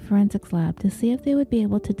note to their forensics lab to see if they would be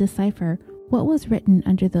able to decipher what was written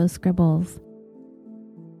under those scribbles.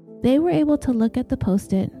 They were able to look at the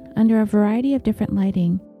post-it under a variety of different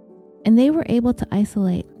lighting, and they were able to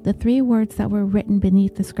isolate the 3 words that were written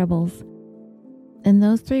beneath the scribbles. And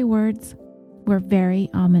those 3 words were very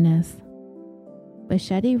ominous: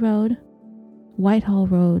 Bachette Road, Whitehall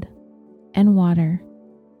Road, and water.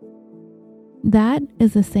 That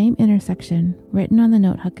is the same intersection written on the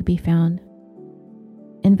note Huckabee found.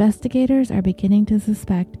 Investigators are beginning to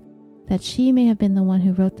suspect that she may have been the one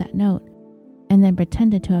who wrote that note and then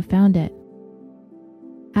pretended to have found it.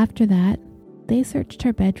 After that, they searched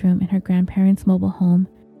her bedroom in her grandparents' mobile home,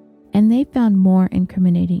 and they found more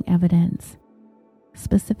incriminating evidence.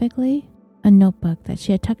 Specifically, a notebook that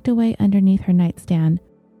she had tucked away underneath her nightstand.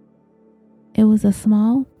 It was a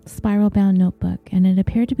small, spiral-bound notebook, and it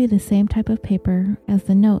appeared to be the same type of paper as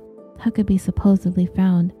the note Huckabee supposedly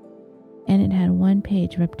found, and it had 1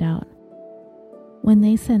 page ripped out. When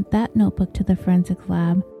they sent that notebook to the forensics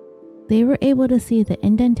lab, they were able to see the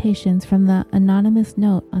indentations from the anonymous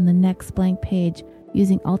note on the next blank page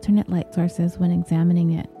using alternate light sources when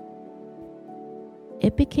examining it.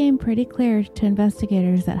 It became pretty clear to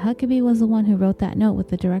investigators that Huckabee was the one who wrote that note with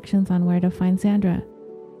the directions on where to find Sandra.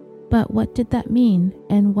 But what did that mean,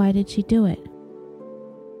 and why did she do it?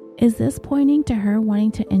 Is this pointing to her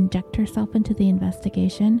wanting to inject herself into the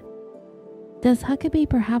investigation? Does Huckabee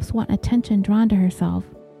perhaps want attention drawn to herself?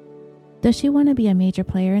 Does she want to be a major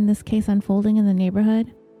player in this case unfolding in the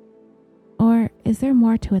neighborhood? Or is there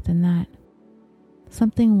more to it than that?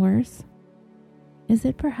 Something worse? Is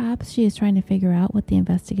it perhaps she is trying to figure out what the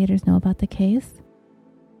investigators know about the case?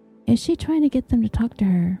 Is she trying to get them to talk to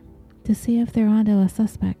her, to see if they're onto a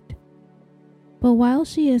suspect? But while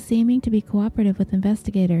she is seeming to be cooperative with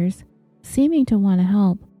investigators, seeming to want to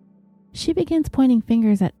help, she begins pointing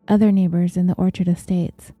fingers at other neighbors in the Orchard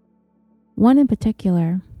Estates. One in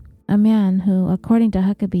particular, a man who, according to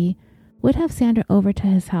Huckabee, would have Sandra over to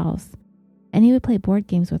his house, and he would play board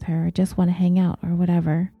games with her or just want to hang out or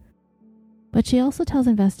whatever. But she also tells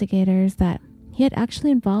investigators that he had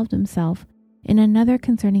actually involved himself in another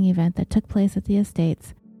concerning event that took place at the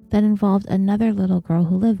estates that involved another little girl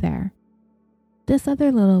who lived there. This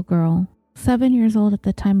other little girl, 7 years old at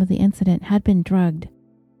the time of the incident, had been drugged.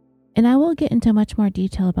 And I will get into much more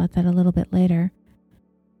detail about that a little bit later.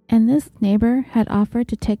 And this neighbor had offered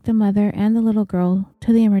to take the mother and the little girl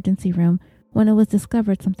to the emergency room when it was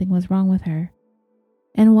discovered something was wrong with her.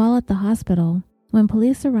 And while at the hospital, when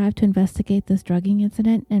police arrived to investigate this drugging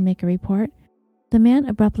incident and make a report, the man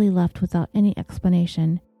abruptly left without any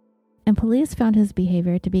explanation, and police found his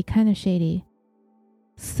behavior to be kind of shady.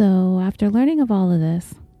 So, after learning of all of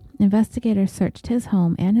this, investigators searched his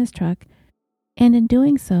home and his truck, and in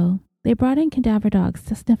doing so, they brought in cadaver dogs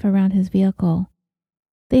to sniff around his vehicle.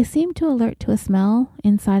 They seemed to alert to a smell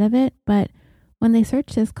inside of it, but when they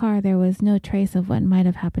searched his car, there was no trace of what might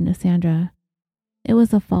have happened to Sandra. It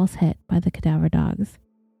was a false hit by the cadaver dogs.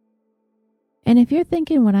 And if you're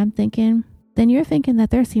thinking what I'm thinking, then you're thinking that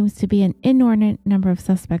there seems to be an inordinate number of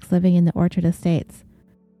suspects living in the Orchard Estates.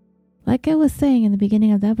 Like I was saying in the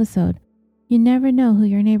beginning of the episode, you never know who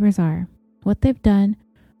your neighbors are, what they've done,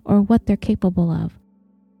 or what they're capable of.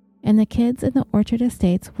 And the kids in the Orchard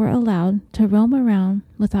Estates were allowed to roam around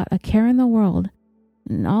without a care in the world,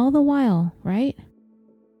 and all the while, right?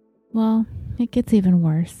 Well, it gets even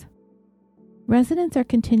worse. Residents are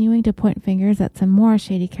continuing to point fingers at some more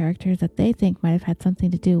shady characters that they think might have had something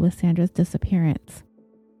to do with Sandra's disappearance.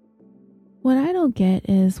 What I don't get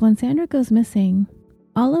is when Sandra goes missing,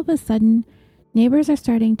 all of a sudden, neighbors are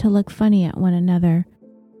starting to look funny at one another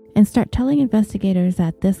and start telling investigators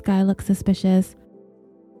that this guy looks suspicious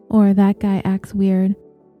or that guy acts weird.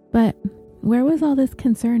 But where was all this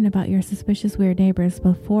concern about your suspicious weird neighbors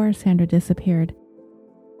before Sandra disappeared?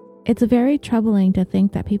 It's very troubling to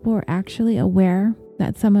think that people were actually aware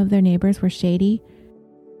that some of their neighbors were shady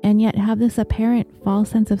and yet have this apparent false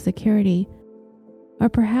sense of security. Or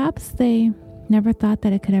perhaps they never thought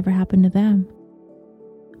that it could ever happen to them.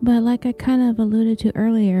 But like I kind of alluded to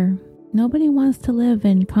earlier, nobody wants to live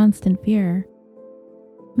in constant fear.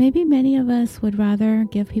 Maybe many of us would rather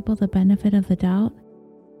give people the benefit of the doubt.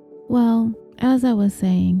 Well, as I was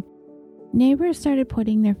saying, neighbors started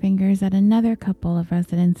pointing their fingers at another couple of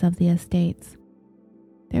residents of the estates.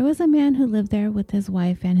 There was a man who lived there with his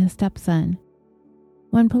wife and his stepson.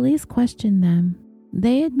 When police questioned them,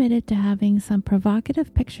 they admitted to having some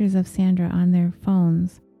provocative pictures of Sandra on their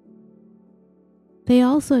phones. They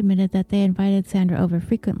also admitted that they invited Sandra over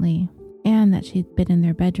frequently and that she'd been in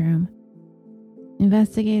their bedroom.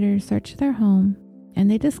 Investigators searched their home and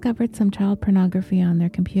they discovered some child pornography on their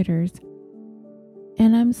computers.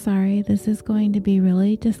 And I'm sorry, this is going to be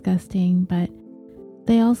really disgusting, but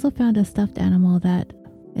they also found a stuffed animal that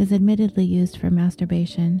is admittedly used for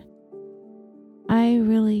masturbation. I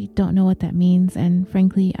really don't know what that means, and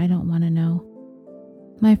frankly, I don't want to know.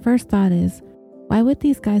 My first thought is, why would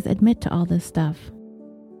these guys admit to all this stuff?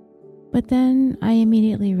 But then I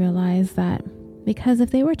immediately realized that because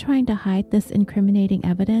if they were trying to hide this incriminating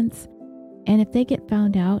evidence, and if they get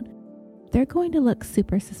found out, they're going to look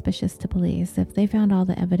super suspicious to police if they found all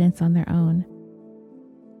the evidence on their own.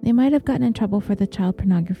 They might have gotten in trouble for the child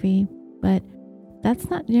pornography, but that's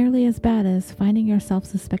not nearly as bad as finding yourself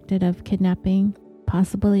suspected of kidnapping,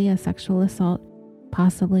 possibly a sexual assault,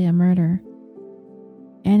 possibly a murder.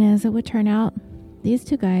 And as it would turn out, these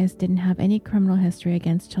two guys didn't have any criminal history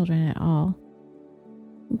against children at all.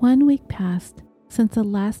 1 week passed since the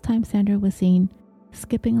last time Sandra was seen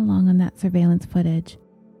skipping along on that surveillance footage.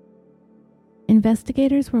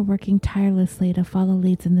 Investigators were working tirelessly to follow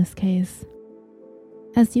leads in this case.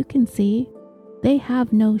 As you can see, they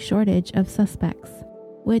have no shortage of suspects,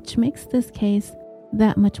 which makes this case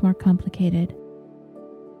that much more complicated.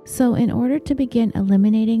 So in order to begin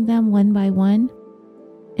eliminating them one by one,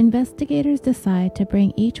 investigators decide to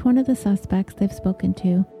bring each one of the suspects they've spoken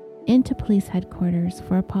to into police headquarters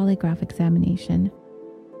for a polygraph examination.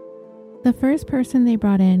 The first person they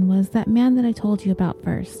brought in was that man that I told you about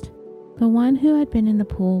first, the one who had been in the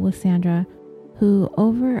pool with Sandra, who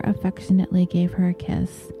over-affectionately gave her a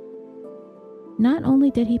kiss. Not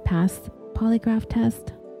only did he pass the polygraph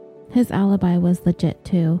test, his alibi was legit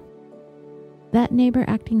too. That neighbor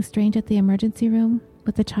acting strange at the emergency room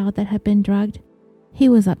with the child that had been drugged, he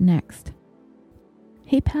was up next.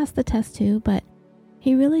 He passed the test too, but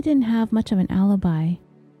he really didn't have much of an alibi.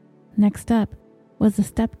 Next up was the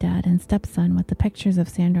stepdad and stepson with the pictures of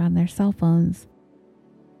Sandra on their cell phones.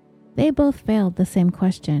 They both failed the same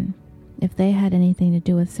question, if they had anything to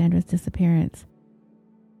do with Sandra's disappearance.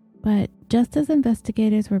 But just as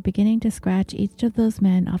investigators were beginning to scratch each of those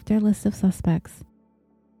men off their list of suspects,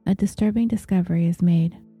 a disturbing discovery is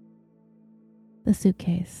made. The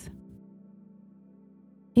suitcase.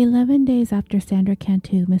 11 days after Sandra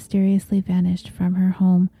Cantu mysteriously vanished from her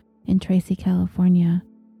home in Tracy, California,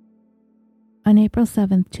 on April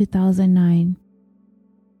 7, 2009,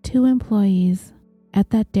 2 employees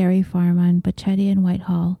at that dairy farm on Bochetti and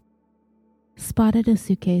Whitehall spotted a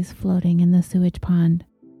suitcase floating in the sewage pond,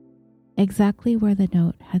 exactly where the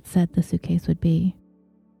note had said the suitcase would be.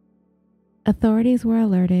 Authorities were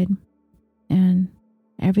alerted, and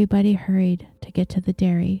everybody hurried to get to the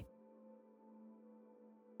dairy.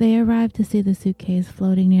 They arrived to see the suitcase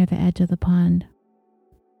floating near the edge of the pond,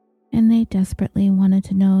 and they desperately wanted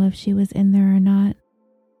to know if she was in there or not,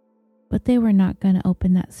 but they were not going to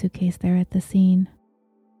open that suitcase there at the scene.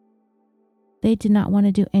 They did not want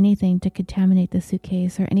to do anything to contaminate the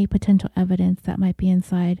suitcase or any potential evidence that might be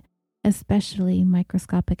inside, especially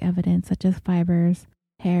microscopic evidence such as fibers,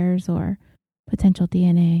 hairs, or potential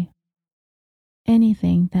DNA.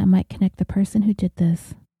 Anything that might connect the person who did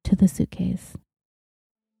this to the suitcase.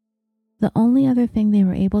 The only other thing they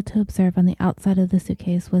were able to observe on the outside of the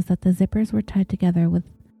suitcase was that the zippers were tied together with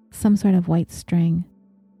some sort of white string.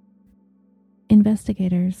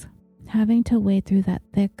 Investigators, having to wade through that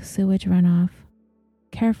thick sewage runoff,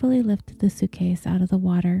 carefully lifted the suitcase out of the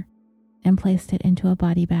water and placed it into a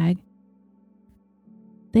body bag.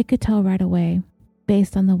 They could tell right away,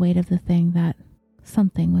 based on the weight of the thing, that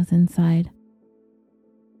something was inside.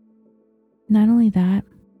 Not only that,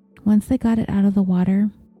 once they got it out of the water,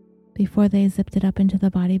 before they zipped it up into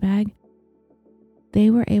the body bag, they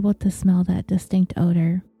were able to smell that distinct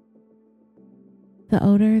odor. The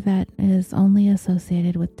odor that is only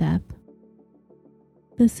associated with death.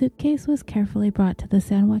 The suitcase was carefully brought to the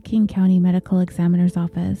San Joaquin County Medical Examiner's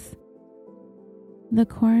office. The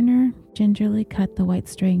coroner gingerly cut the white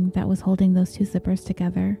string that was holding those two zippers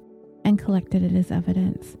together and collected it as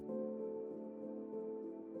evidence.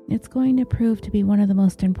 It's going to prove to be one of the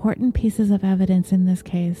most important pieces of evidence in this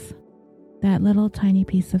case, that little tiny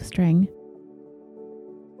piece of string.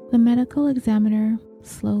 The medical examiner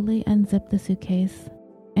slowly unzipped the suitcase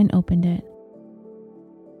and opened it.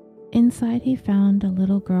 Inside he found a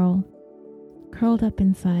little girl, curled up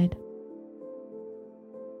inside.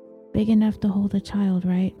 Big enough to hold a child,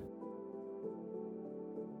 right?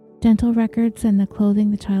 Dental records and the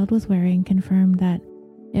clothing the child was wearing confirmed that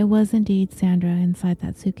it was indeed Sandra inside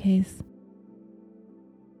that suitcase.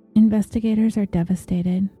 Investigators are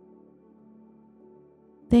devastated.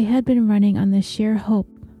 They had been running on the sheer hope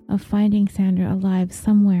of finding Sandra alive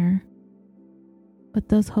somewhere, but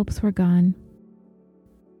those hopes were gone.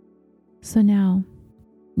 So now,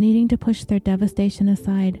 needing to push their devastation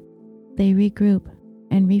aside, they regroup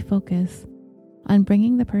and refocus on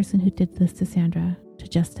bringing the person who did this to Sandra to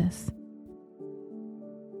justice.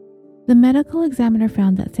 The medical examiner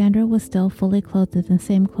found that Sandra was still fully clothed in the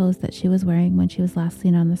same clothes that she was wearing when she was last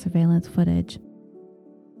seen on the surveillance footage.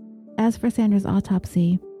 As for Sandra's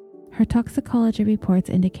autopsy, her toxicology reports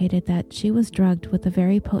indicated that she was drugged with a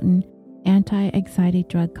very potent anti-anxiety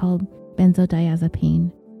drug called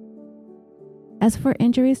benzodiazepine. As for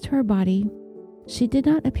injuries to her body, she did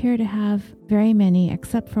not appear to have very many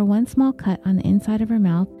except for one small cut on the inside of her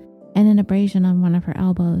mouth and an abrasion on one of her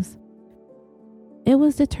elbows. It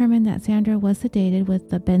was determined that Sandra was sedated with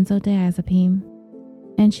the benzodiazepine,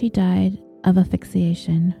 and she died of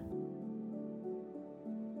asphyxiation.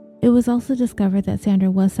 It was also discovered that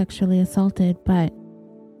Sandra was sexually assaulted, but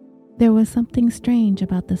there was something strange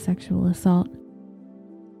about the sexual assault.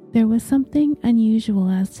 There was something unusual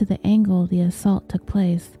as to the angle the assault took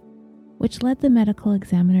place, which led the medical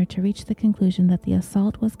examiner to reach the conclusion that the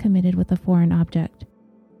assault was committed with a foreign object.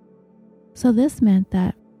 So this meant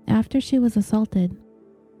that after she was assaulted,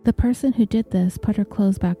 the person who did this put her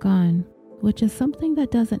clothes back on, which is something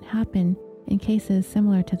that doesn't happen in cases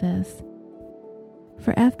similar to this.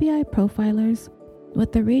 For FBI profilers,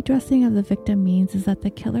 what the redressing of the victim means is that the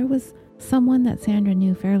killer was someone that Sandra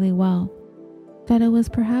knew fairly well, that it was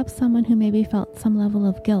perhaps someone who maybe felt some level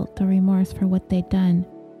of guilt or remorse for what they'd done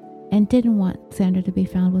and didn't want Sandra to be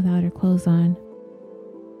found without her clothes on.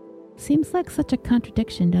 Seems like such a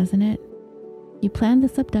contradiction, doesn't it? You plan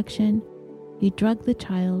this abduction, you drug the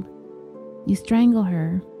child, you strangle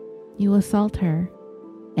her, you assault her,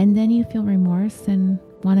 and then you feel remorse and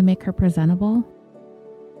want to make her presentable?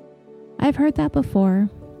 I've heard that before,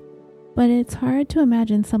 but it's hard to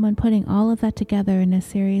imagine someone putting all of that together in a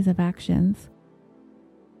series of actions.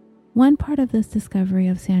 One part of this discovery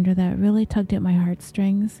of Sandra that really tugged at my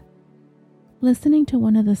heartstrings, listening to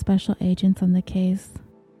one of the special agents on the case,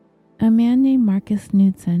 a man named Marcus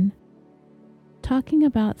Knudsen, talking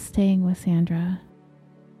about staying with Sandra.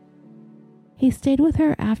 He stayed with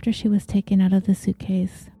her after she was taken out of the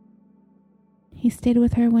suitcase. He stayed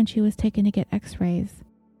with her when she was taken to get x-rays.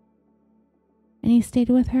 And he stayed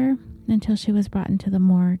with her until she was brought into the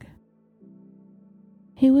morgue.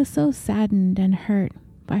 He was so saddened and hurt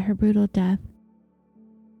by her brutal death.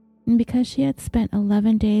 And because she had spent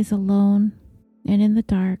 11 days alone and in the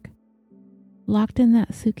dark, locked in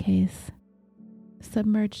that suitcase,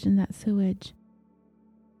 submerged in that sewage,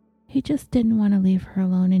 he just didn't want to leave her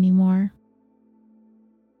alone anymore.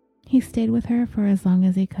 He stayed with her for as long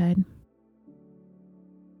as he could.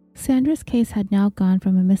 Sandra's case had now gone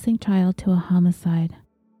from a missing child to a homicide,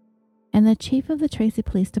 and the chief of the Tracy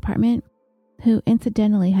Police Department, who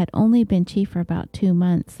incidentally had only been chief for about 2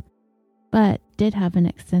 months, but did have an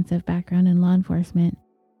extensive background in law enforcement,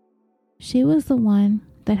 she was the one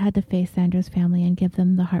that had to face Sandra's family and give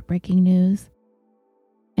them the heartbreaking news.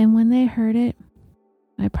 And when they heard it,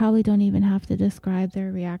 I probably don't even have to describe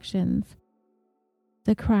their reactions.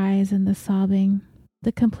 The cries and the sobbing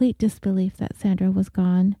the complete disbelief that Sandra was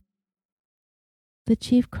gone. The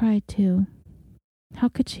chief cried too. How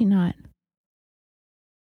could she not?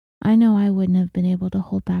 I know I wouldn't have been able to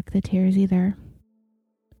hold back the tears either.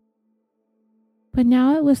 But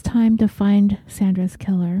now it was time to find Sandra's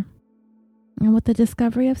killer. And with the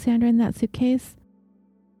discovery of Sandra in that suitcase,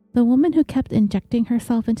 the woman who kept injecting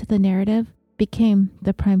herself into the narrative became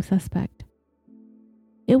the prime suspect.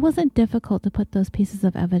 It wasn't difficult to put those pieces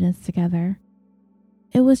of evidence together.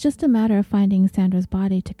 It was just a matter of finding Sandra's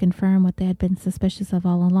body to confirm what they had been suspicious of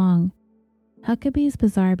all along: Huckabee's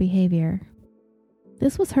bizarre behavior.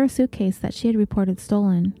 This was her suitcase that she had reported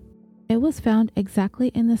stolen. It was found exactly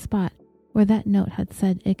in the spot where that note had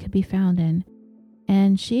said it could be found in,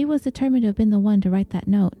 and she was determined to have been the one to write that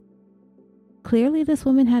note. Clearly, this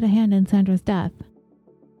woman had a hand in Sandra's death.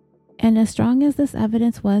 And as strong as this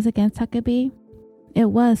evidence was against Huckabee, it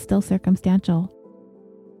was still circumstantial.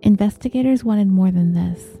 Investigators wanted more than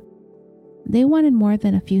this. They wanted more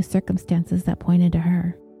than a few circumstances that pointed to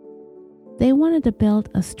her. They wanted to build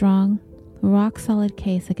a strong, rock-solid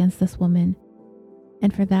case against this woman,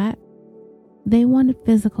 and for that, they wanted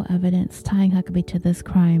physical evidence tying Huckabee to this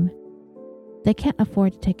crime. They can't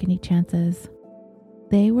afford to take any chances.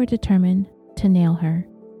 They were determined to nail her.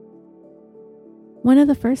 One of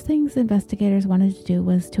the first things investigators wanted to do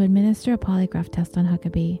was to administer a polygraph test on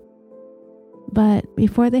Huckabee. But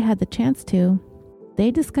before they had the chance to,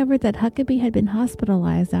 they discovered that Huckabee had been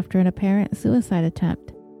hospitalized after an apparent suicide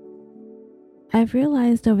attempt. I've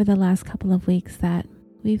realized over the last couple of weeks that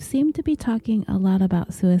we've seemed to be talking a lot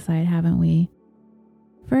about suicide, haven't we?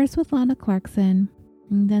 First with Lana Clarkson,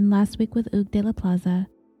 and then last week with Hugues de la Plaza,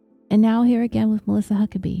 and now here again with Melissa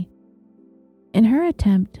Huckabee. In her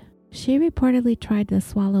attempt, she reportedly tried to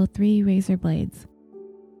swallow 3 razor blades,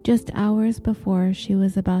 just hours before she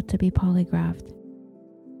was about to be polygraphed.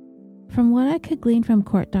 From what I could glean from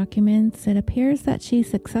court documents, it appears that she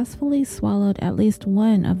successfully swallowed at least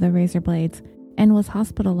one of the razor blades and was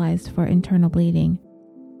hospitalized for internal bleeding.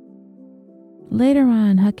 Later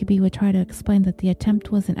on, Huckabee would try to explain that the attempt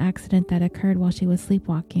was an accident that occurred while she was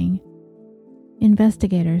sleepwalking.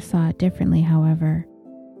 Investigators saw it differently, however.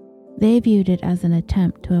 They viewed it as an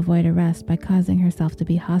attempt to avoid arrest by causing herself to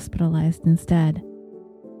be hospitalized instead.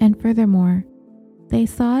 And furthermore, they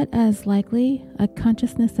saw it as likely a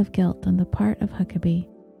consciousness of guilt on the part of Huckabee.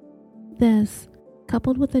 This,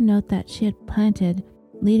 coupled with the note that she had planted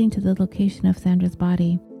leading to the location of Sandra's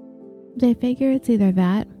body, they figure it's either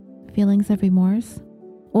that, feelings of remorse,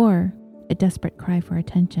 or a desperate cry for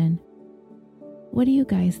attention. What do you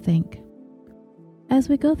guys think? As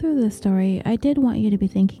we go through this story, I did want you to be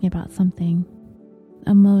thinking about something,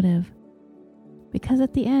 a motive, because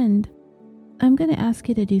at the end, I'm going to ask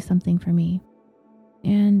you to do something for me.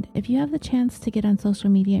 And if you have the chance to get on social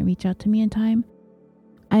media and reach out to me in time,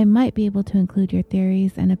 I might be able to include your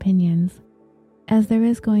theories and opinions, as there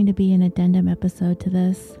is going to be an addendum episode to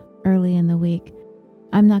this early in the week.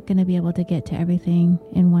 I'm not going to be able to get to everything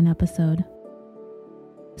in one episode.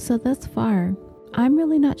 So thus far, I'm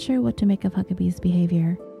really not sure what to make of Huckabee's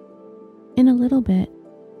behavior. In a little bit,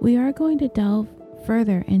 we are going to delve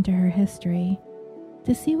further into her history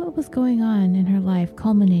to see what was going on in her life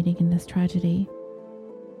culminating in this tragedy.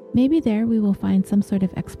 Maybe there we will find some sort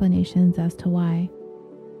of explanations as to why.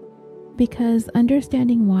 Because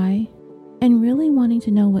understanding why, and really wanting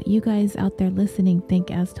to know what you guys out there listening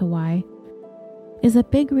think as to why, is a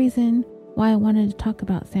big reason why I wanted to talk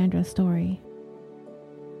about Sandra's story.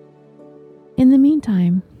 In the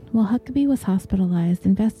meantime, while Huckabee was hospitalized,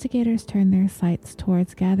 investigators turned their sights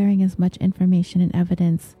towards gathering as much information and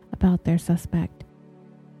evidence about their suspect.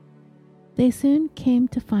 They soon came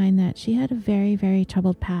to find that she had a very, very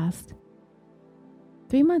troubled past.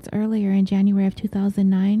 3 months earlier, in January of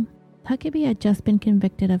 2009, Huckabee had just been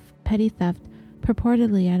convicted of petty theft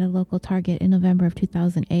purportedly at a local Target in November of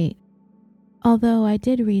 2008. Although I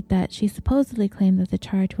did read that she supposedly claimed that the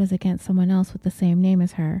charge was against someone else with the same name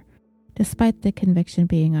as her, despite the conviction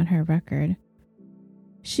being on her record.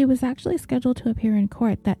 She was actually scheduled to appear in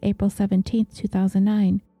court that April 17,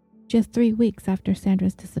 2009, just 3 weeks after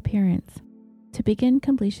Sandra's disappearance, to begin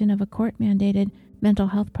completion of a court-mandated mental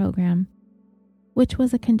health program, which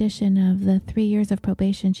was a condition of the 3 years of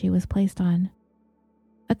probation she was placed on.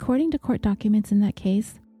 According to court documents in that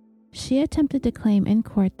case, she attempted to claim in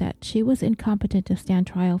court that she was incompetent to stand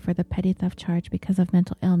trial for the petty theft charge because of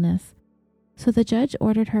mental illness, so the judge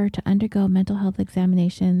ordered her to undergo mental health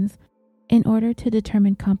examinations in order to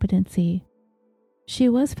determine competency. She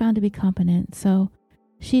was found to be competent, so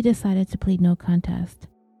she decided to plead no contest.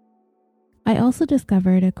 I also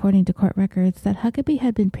discovered, according to court records, that Huckabee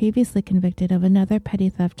had been previously convicted of another petty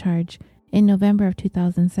theft charge in November of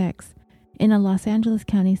 2006 in a Los Angeles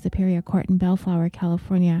County Superior Court in Bellflower,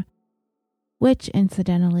 California, which,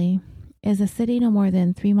 incidentally, is a city no more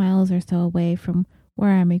than 3 miles or so away from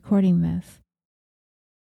where I'm recording this.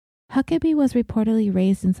 Huckabee was reportedly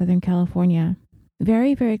raised in Southern California,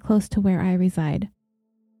 very, very close to where I reside.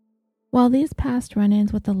 While these past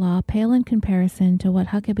run-ins with the law pale in comparison to what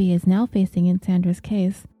Huckabee is now facing in Sandra's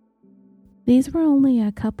case, these were only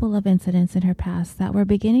a couple of incidents in her past that were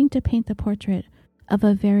beginning to paint the portrait of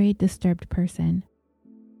a very disturbed person.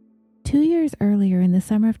 2 years earlier, in the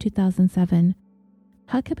summer of 2007,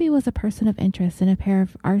 Huckabee was a person of interest in a pair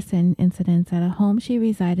of arson incidents at a home she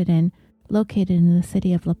resided in located in the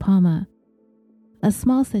city of La Palma, a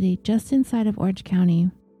small city just inside of Orange County,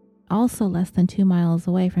 also less than 2 miles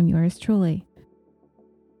away from yours truly.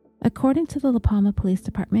 According to the La Palma Police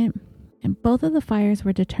Department, and both of the fires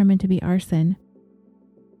were determined to be arson.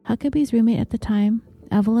 Huckabee's roommate at the time,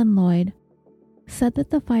 Evelyn Lloyd, said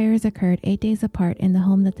that the fires occurred 8 days apart in the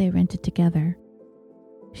home that they rented together.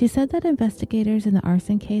 She said that investigators in the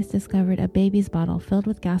arson case discovered a baby's bottle filled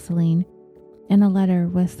with gasoline and a letter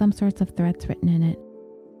with some sorts of threats written in it,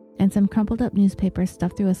 and some crumpled up newspapers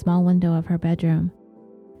stuffed through a small window of her bedroom.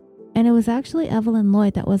 And it was actually Evelyn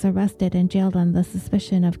Lloyd that was arrested and jailed on the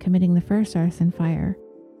suspicion of committing the first arson fire.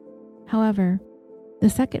 However, the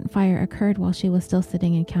second fire occurred while she was still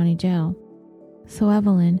sitting in county jail, so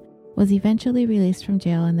Evelyn was eventually released from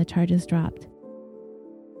jail and the charges dropped.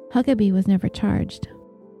 Huckabee was never charged,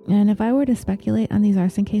 and if I were to speculate on these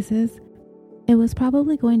arson cases, it was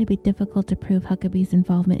probably going to be difficult to prove Huckabee's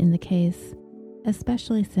involvement in the case,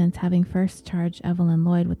 especially since having first charged Evelyn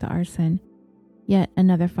Lloyd with the arson, yet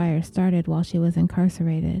another fire started while she was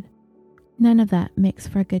incarcerated. None of that makes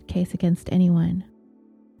for a good case against anyone.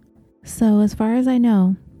 So as far as I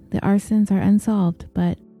know, the arsons are unsolved,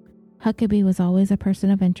 but Huckabee was always a person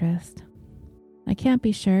of interest. I can't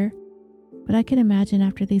be sure, but I can imagine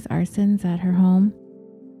after these arsons at her home,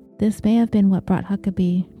 this may have been what brought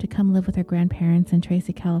Huckabee to come live with her grandparents in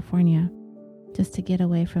Tracy, California, just to get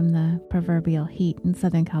away from the proverbial heat in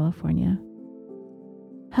Southern California.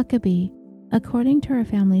 Huckabee, according to her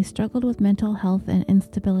family, struggled with mental health and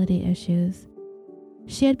instability issues.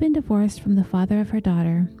 She had been divorced from the father of her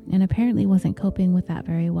daughter and apparently wasn't coping with that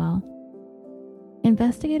very well.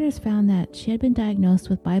 Investigators found that she had been diagnosed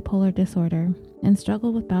with bipolar disorder and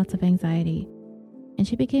struggled with bouts of anxiety, and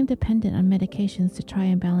she became dependent on medications to try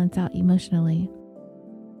and balance out emotionally.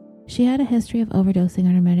 She had a history of overdosing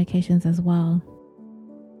on her medications as well.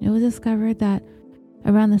 It was discovered that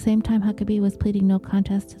around the same time Huckabee was pleading no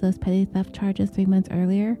contest to those petty theft charges 3 months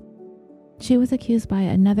earlier, she was accused by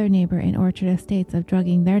another neighbor in Orchard Estates of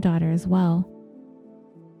drugging their daughter as well.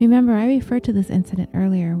 Remember, I referred to this incident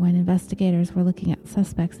earlier when investigators were looking at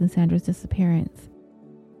suspects in Sandra's disappearance.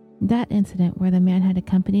 That incident where the man had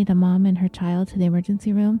accompanied a mom and her child to the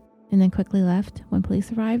emergency room and then quickly left when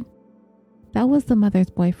police arrived, that was the mother's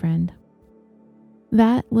boyfriend.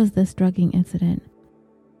 That was this drugging incident.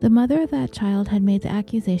 The mother of that child had made the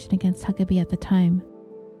accusation against Huckabee at the time.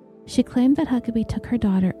 She claimed that Huckabee took her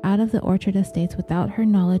daughter out of the Orchard Estates without her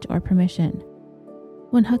knowledge or permission.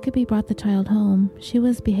 When Huckabee brought the child home, she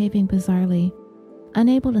was behaving bizarrely.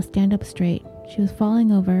 Unable to stand up straight, she was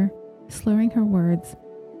falling over, slurring her words,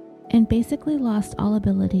 and basically lost all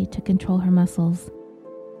ability to control her muscles.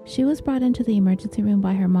 She was brought into the emergency room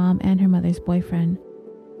by her mom and her mother's boyfriend.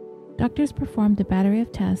 Doctors performed a battery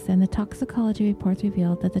of tests, and the toxicology reports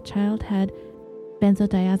revealed that the child had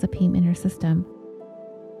benzodiazepine in her system.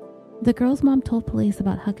 The girl's mom told police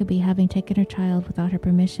about Huckabee having taken her child without her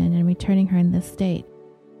permission and returning her in this state.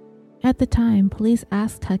 At the time, police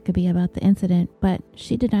asked Huckabee about the incident, but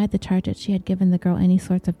she denied the charge that she had given the girl any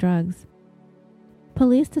sorts of drugs.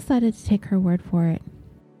 Police decided to take her word for it.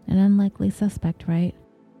 An unlikely suspect, right?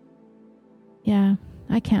 Yeah,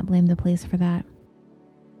 I can't blame the police for that.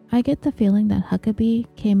 I get the feeling that Huckabee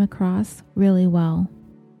came across really well.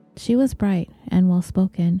 She was bright and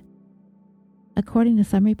well-spoken. According to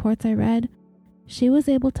some reports I read, she was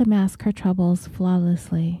able to mask her troubles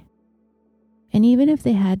flawlessly. And even if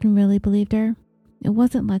they hadn't really believed her, it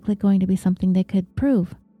wasn't likely going to be something they could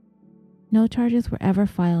prove. No charges were ever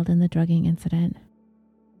filed in the drugging incident.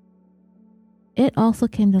 It also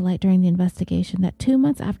came to light during the investigation that 2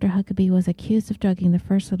 months after Huckabee was accused of drugging the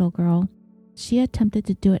first little girl, she attempted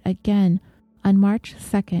to do it again on March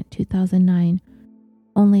 2nd, 2009,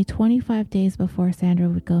 only 25 days before Sandra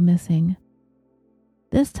would go missing.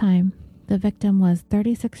 This time, the victim was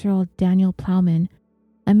 36-year-old Daniel Plowman,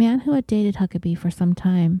 a man who had dated Huckabee for some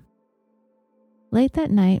time. Late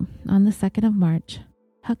that night, on the 2nd of March,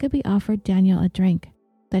 Huckabee offered Daniel a drink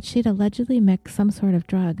that she'd allegedly mixed some sort of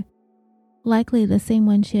drug. likely the same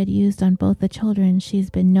one she had used on both the children she's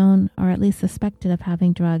been known or at least suspected of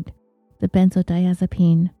having drugged, the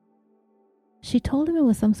benzodiazepine. She told him it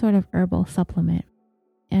was some sort of herbal supplement,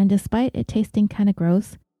 and despite it tasting kind of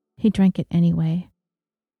gross, he drank it anyway.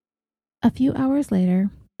 A few hours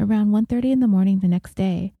later, around 1:30 in the morning the next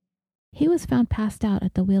day, he was found passed out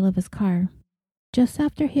at the wheel of his car, just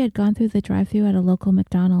after he had gone through the drive-thru at a local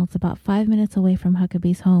McDonald's about 5 minutes away from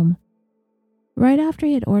Huckabee's home. Right after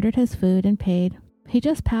he had ordered his food and paid, he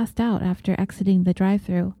just passed out after exiting the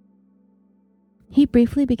drive-thru. He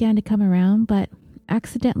briefly began to come around, but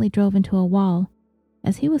accidentally drove into a wall,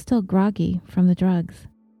 as he was still groggy from the drugs.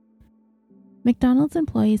 McDonald's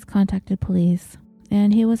employees contacted police,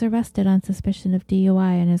 and he was arrested on suspicion of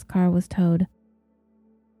DUI and his car was towed.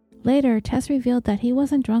 Later, tests revealed that he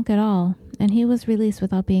wasn't drunk at all, and he was released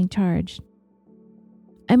without being charged.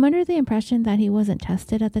 I'm under the impression that he wasn't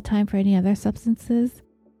tested at the time for any other substances,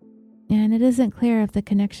 and it isn't clear if the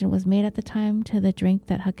connection was made at the time to the drink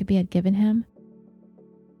that Huckabee had given him.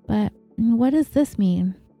 But what does this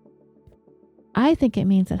mean? I think it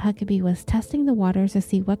means that Huckabee was testing the waters to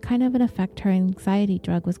see what kind of an effect her anxiety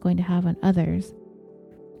drug was going to have on others,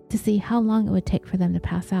 to see how long it would take for them to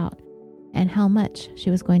pass out, and how much she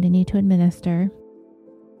was going to need to administer.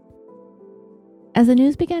 As the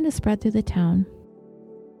news began to spread through the town,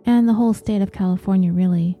 and the whole state of California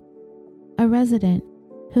really, a resident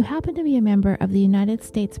who happened to be a member of the United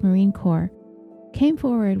States Marine Corps came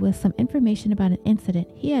forward with some information about an incident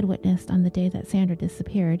he had witnessed on the day that Sandra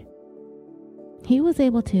disappeared. He was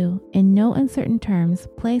able to, in no uncertain terms,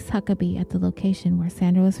 place Huckabee at the location where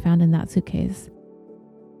Sandra was found in that suitcase.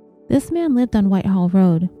 This man lived on Whitehall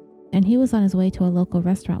Road, and he was on his way to a local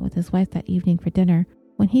restaurant with his wife that evening for dinner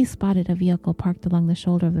when he spotted a vehicle parked along the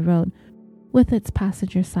shoulder of the road with its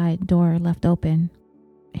passenger side door left open.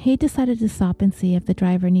 He decided to stop and see if the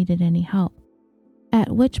driver needed any help,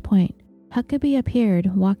 at which point Huckabee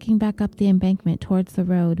appeared walking back up the embankment towards the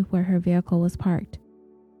road where her vehicle was parked.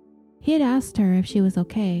 He had asked her if she was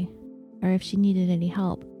okay or if she needed any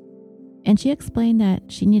help, and she explained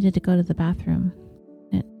that she needed to go to the bathroom,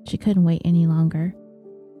 and she couldn't wait any longer.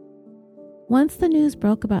 Once the news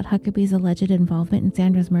broke about Huckabee's alleged involvement in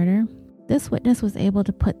Sandra's murder, this witness was able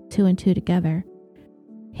to put two and two together.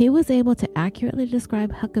 He was able to accurately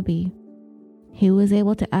describe Huckabee. He was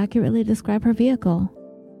able to accurately describe her vehicle.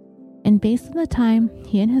 And based on the time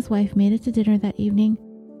he and his wife made it to dinner that evening,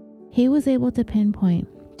 he was able to pinpoint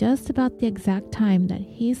just about the exact time that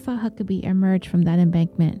he saw Huckabee emerge from that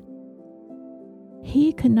embankment.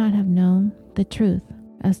 He could not have known the truth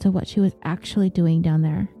as to what she was actually doing down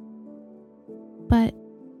there. But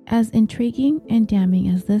as intriguing and damning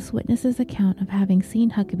as this witness's account of having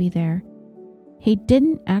seen Huckabee there, he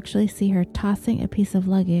didn't actually see her tossing a piece of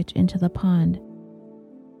luggage into the pond.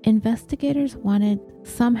 Investigators wanted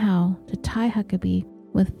somehow to tie Huckabee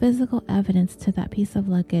with physical evidence to that piece of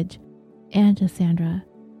luggage and to Sandra.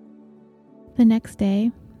 The next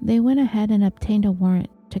day, they went ahead and obtained a warrant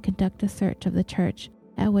to conduct a search of the church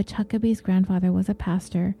at which Huckabee's grandfather was a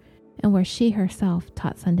pastor and where she herself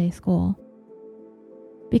taught Sunday school.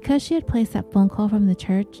 Because she had placed that phone call from the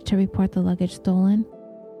church to report the luggage stolen,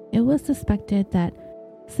 it was suspected that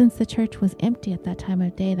since the church was empty at that time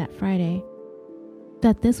of day that Friday,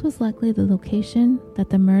 that this was likely the location that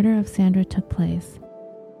the murder of Sandra took place.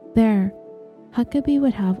 There, Huckabee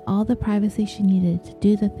would have all the privacy she needed to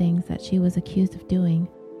do the things that she was accused of doing.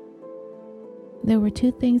 There were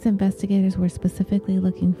two things investigators were specifically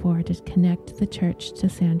looking for to connect the church to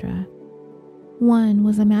Sandra. One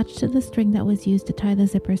was a match to the string that was used to tie the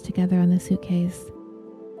zippers together on the suitcase.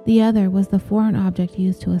 The other was the foreign object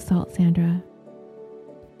used to assault Sandra.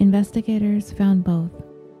 Investigators found both,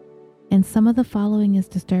 and some of the following is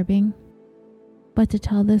disturbing, but to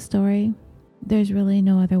tell this story, there's really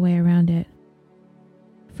no other way around it.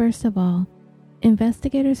 First of all,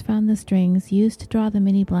 investigators found the strings used to draw the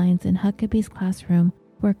mini blinds in Huckabee's classroom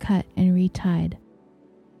were cut and retied.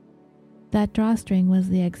 That drawstring was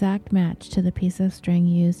the exact match to the piece of string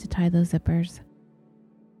used to tie those zippers.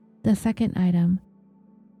 The second item,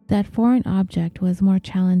 that foreign object, was more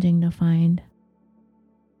challenging to find.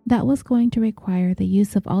 That was going to require the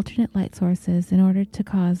use of alternate light sources in order to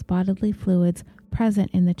cause bodily fluids present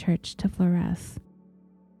in the church to fluoresce.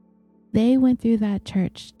 They went through that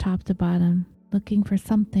church top to bottom, looking for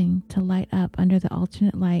something to light up under the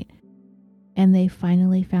alternate light, and they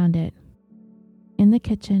finally found it. In the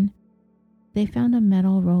kitchen, they found a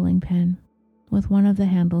metal rolling pin with one of the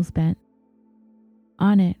handles bent.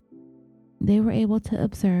 On it, they were able to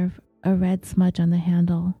observe a red smudge on the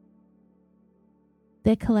handle.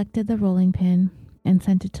 They collected the rolling pin and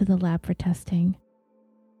sent it to the lab for testing.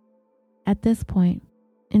 At this point,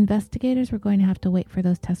 investigators were going to have to wait for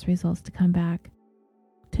those test results to come back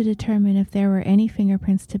to determine if there were any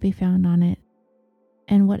fingerprints to be found on it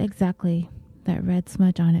and what exactly that red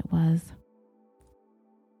smudge on it was.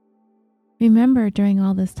 Remember, during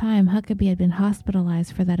all this time, Huckabee had been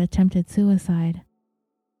hospitalized for that attempted suicide.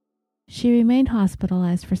 She remained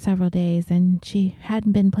hospitalized for several days, and she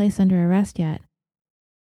hadn't been placed under arrest yet.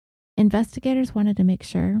 Investigators wanted to make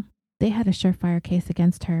sure they had a surefire case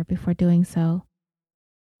against her before doing so.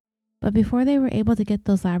 But before they were able to get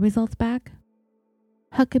those lab results back,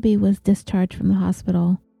 Huckabee was discharged from the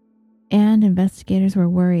hospital, and investigators were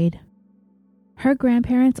worried. Her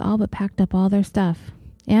grandparents all but packed up all their stuff,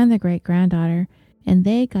 and their great-granddaughter, and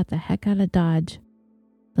they got the heck out of Dodge.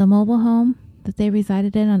 The mobile home that they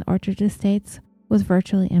resided in on Orchard Estates was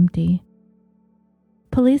virtually empty.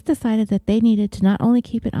 Police decided that they needed to not only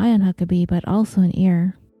keep an eye on Huckabee, but also an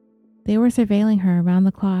ear. They were surveilling her around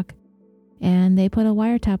the clock, and they put a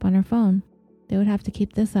wiretap on her phone. They would have to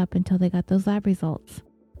keep this up until they got those lab results.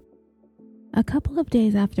 A couple of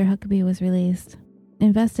days after Huckabee was released,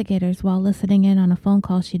 investigators, while listening in on a phone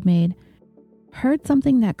call she'd made, heard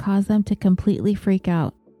something that caused them to completely freak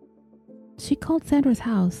out. She called Sandra's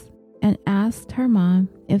house and asked her mom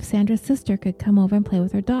if Sandra's sister could come over and play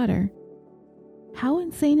with her daughter. How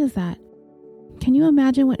insane is that? Can you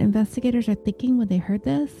imagine what investigators are thinking when they heard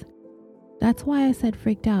this? That's why I said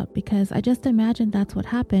freaked out, because I just imagined that's what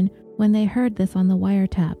happened when they heard this on the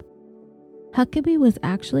wiretap. Huckabee was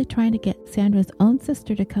actually trying to get Sandra's own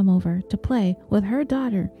sister to come over to play with her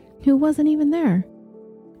daughter, who wasn't even there.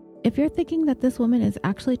 If you're thinking that this woman is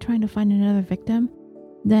actually trying to find another victim,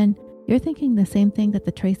 then you're thinking the same thing that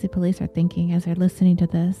the Tracy police are thinking as they're listening to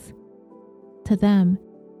this. To them,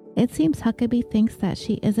 it seems Huckabee thinks that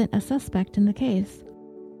she isn't a suspect in the case.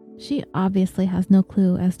 She obviously has no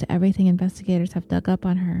clue as to everything investigators have dug up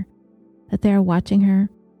on her, that they are watching her,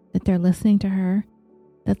 that they're listening to her,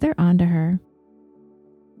 that they're onto her.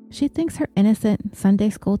 She thinks her innocent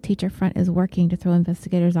Sunday school teacher front is working to throw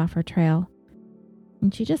investigators off her trail.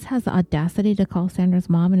 And she just has the audacity to call Sandra's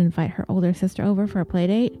mom and invite her older sister over for a play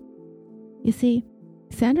date. You see,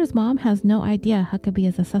 Sandra's mom has no idea Huckabee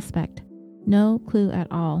is a suspect. No clue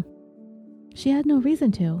at all. She had no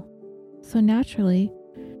reason to. So naturally,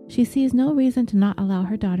 she sees no reason to not allow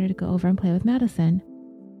her daughter to go over and play with Madison.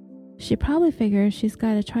 She probably figures she's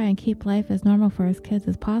got to try and keep life as normal for his kids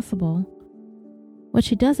as possible. What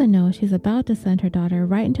she doesn't know is she's about to send her daughter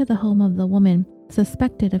right into the home of the woman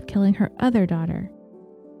suspected of killing her other daughter.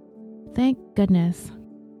 Thank goodness,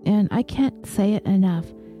 and I can't say it enough,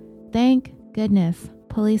 thank goodness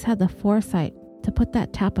police had the foresight to put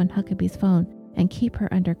that tap on Huckabee's phone and keep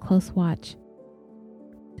her under close watch.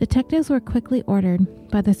 Detectives were quickly ordered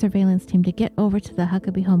by the surveillance team to get over to the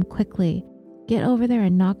Huckabee home quickly, get over there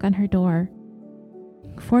and knock on her door.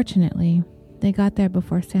 Fortunately, they got there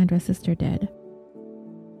before Sandra's sister did.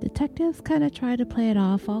 Detectives kind of tried to play it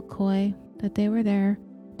off all coy that they were there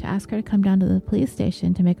to ask her to come down to the police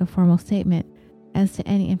station to make a formal statement as to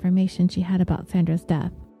any information she had about Sandra's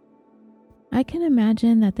death. I can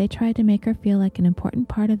imagine that they tried to make her feel like an important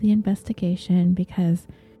part of the investigation because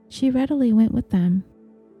she readily went with them.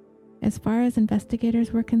 As far as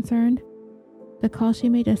investigators were concerned, the call she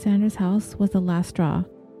made to Sandra's house was the last straw.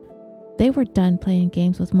 They were done playing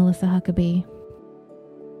games with Melissa Huckabee.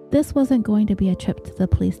 This wasn't going to be a trip to the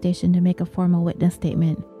police station to make a formal witness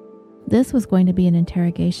statement. This was going to be an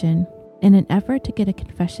interrogation in an effort to get a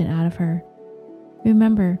confession out of her.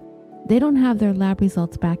 Remember, they don't have their lab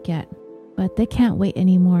results back yet, but they can't wait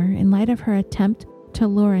anymore in light of her attempt to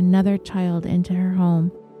lure another child into her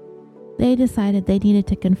home. They decided they needed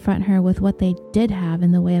to confront her with what they did have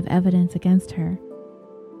in the way of evidence against her.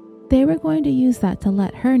 They were going to use that to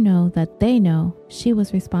let her know that they know she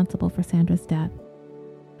was responsible for Sandra's death.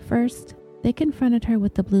 First, they confronted her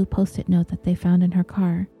with the blue Post-it note that they found in her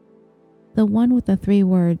car, the one with the 3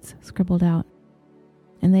 words scribbled out.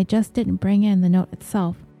 And they just didn't bring in the note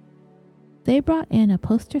itself. They brought in a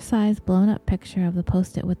poster-sized blown-up picture of the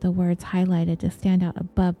Post-it with the words highlighted to stand out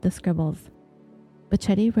above the scribbles: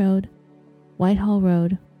 Bochetti Road, Whitehall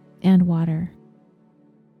Road, and water.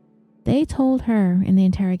 They told her in the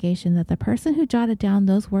interrogation that the person who jotted down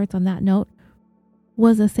those words on that note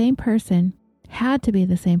was the same person, had to be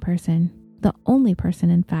the same person, the only person,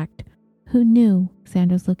 in fact, who knew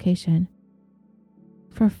Sandra's location.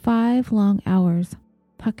 For 5 long hours,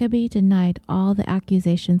 Huckabee denied all the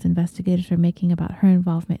accusations investigators were making about her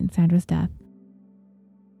involvement in Sandra's death.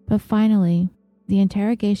 But finally, the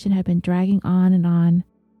interrogation had been dragging on and on.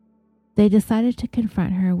 They decided to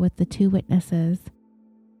confront her with the 2 witnesses,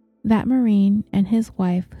 that Marine and his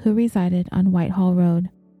wife who resided on Whitehall Road.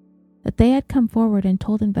 that they had come forward and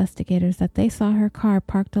told investigators that they saw her car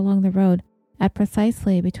parked along the road at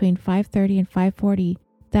precisely between 5:30 and 5:40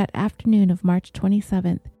 that afternoon of March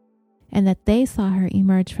 27th, and that they saw her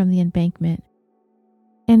emerge from the embankment.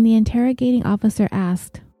 And the interrogating officer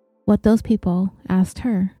asked what those people asked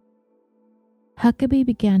her. Huckabee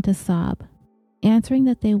began to sob, answering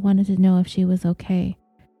that they wanted to know if she was okay,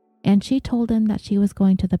 and she told him that she was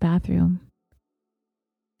going to the bathroom.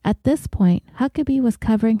 At this point, Huckabee was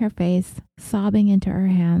covering her face, sobbing into her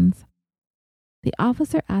hands. The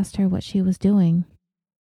officer asked her what she was doing,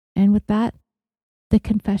 and with that, the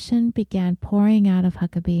confession began pouring out of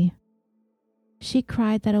Huckabee. She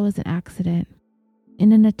cried that it was an accident.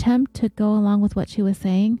 In an attempt to go along with what she was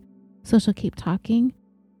saying, so she'll keep talking,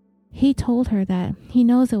 he told her that he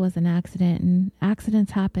knows it was an accident and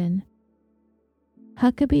accidents happen.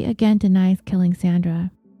 Huckabee again denies killing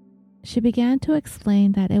Sandra. She began to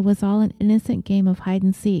explain that it was all an innocent game of hide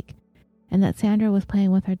and seek, and that Sandra was playing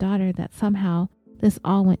with her daughter, that somehow this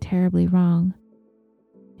all went terribly wrong.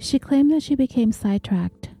 She claimed that she became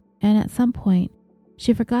sidetracked, and at some point,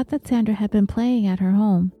 she forgot that Sandra had been playing at her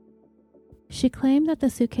home. She claimed that the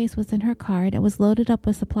suitcase was in her car and it was loaded up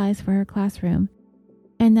with supplies for her classroom,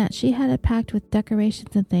 and that she had it packed with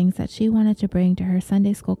decorations and things that she wanted to bring to her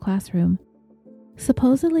Sunday school classroom.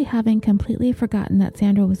 Supposedly having completely forgotten that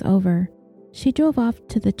Sandra was over, she drove off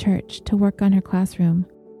to the church to work on her classroom.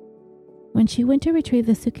 When she went to retrieve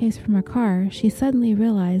the suitcase from her car, she suddenly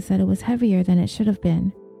realized that it was heavier than it should have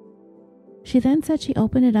been. She then said she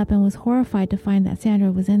opened it up and was horrified to find that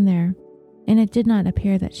Sandra was in there, and it did not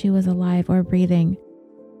appear that she was alive or breathing.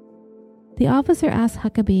 The officer asked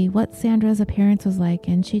Huckabee what Sandra's appearance was like,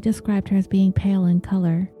 and she described her as being pale in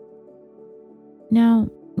color. Now,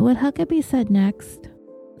 what Huckabee said next,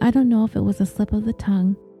 I don't know if it was a slip of the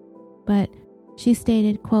tongue, but she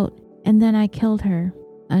stated, quote, "and then I killed her,"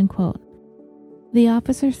 unquote. The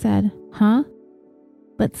officer said, "Huh?"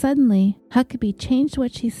 But suddenly, Huckabee changed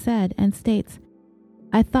what she said and states,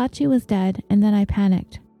 "I thought she was dead and then I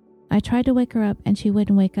panicked. I tried to wake her up and she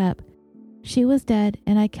wouldn't wake up. She was dead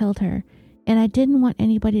and I killed her, and I didn't want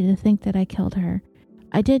anybody to think that I killed her.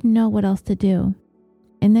 I didn't know what else to do."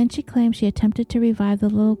 And then she claimed she attempted to revive the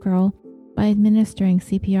little girl by administering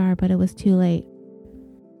CPR, but it was too late.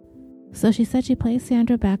 So she said she placed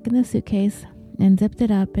Sandra back in the suitcase and zipped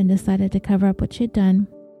it up and decided to cover up what she'd done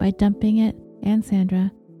by dumping it and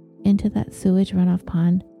Sandra into that sewage runoff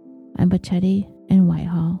pond on Bochetti and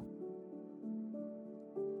Whitehall.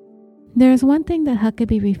 There is one thing that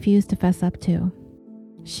Huckabee refused to fess up to.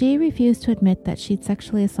 She refused to admit that she'd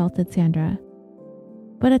sexually assaulted Sandra.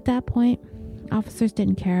 But at that point, officers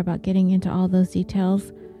didn't care about getting into all those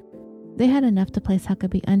details. They had enough to place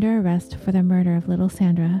Huckabee under arrest for the murder of little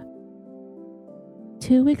Sandra.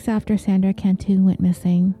 2 weeks after Sandra Cantu went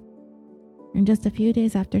missing, and just a few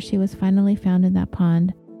days after she was finally found in that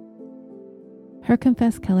pond, her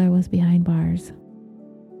confessed killer was behind bars.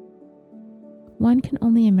 One can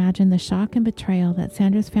only imagine the shock and betrayal that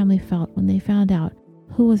Sandra's family felt when they found out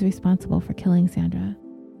who was responsible for killing Sandra.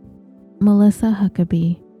 Melissa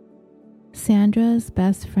Huckabee, Sandra's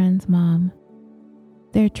best friend's mom,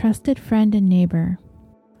 their trusted friend and neighbor.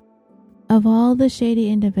 Of all the shady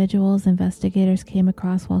individuals investigators came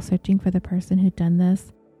across while searching for the person who'd done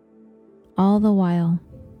this, all the while,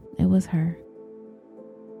 it was her.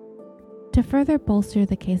 To further bolster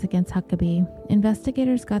the case against Huckabee,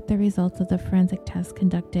 investigators got the results of the forensic tests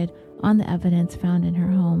conducted on the evidence found in her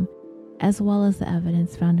home, as well as the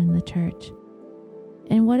evidence found in the church.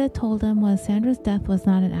 And what it told them was Sandra's death was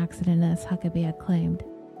not an accident, as Huckabee had claimed.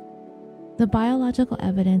 The biological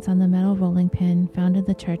evidence on the metal rolling pin found in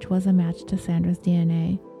the church was a match to Sandra's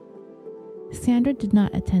DNA. Sandra did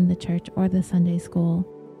not attend the church or the Sunday school.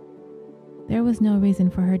 There was no reason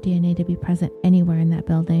for her DNA to be present anywhere in that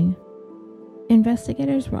building.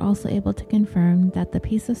 Investigators were also able to confirm that the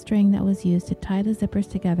piece of string that was used to tie the zippers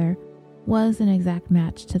together was an exact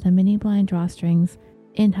match to the mini blind drawstrings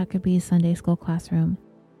in Huckabee's Sunday school classroom.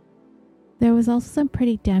 There was also some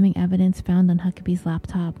pretty damning evidence found on Huckabee's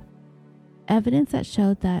laptop. Evidence that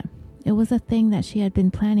showed that it was a thing that she had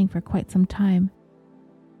been planning for quite some time.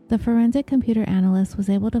 The forensic computer analyst was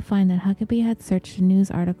able to find that Huckabee had searched a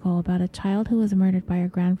news article about a child who was murdered by her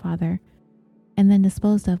grandfather and then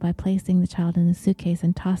disposed of by placing the child in a suitcase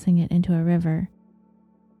and tossing it into a river.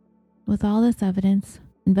 With all this evidence,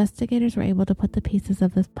 investigators were able to put the pieces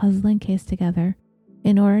of this puzzling case together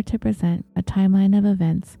in order to present a timeline of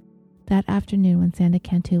events that afternoon when Sandra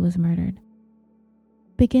Cantu was murdered.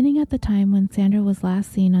 Beginning at the time when Sandra was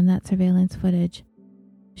last seen on that surveillance footage,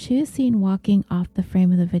 she was seen walking off the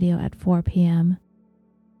frame of the video at 4 p.m.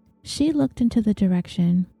 She looked into the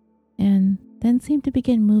direction, and then seemed to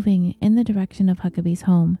begin moving in the direction of Huckabee's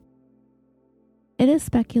home. It is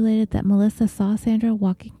speculated that Melissa saw Sandra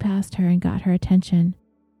walking past her and got her attention.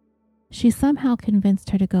 She somehow convinced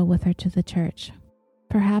her to go with her to the church,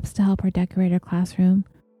 perhaps to help her decorate her classroom,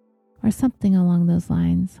 or something along those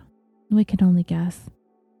lines. We can only guess.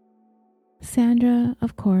 Sandra,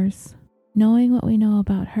 of course, knowing what we know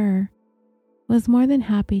about her, was more than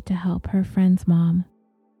happy to help her friend's mom.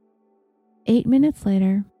 8 minutes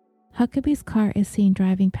later, Huckabee's car is seen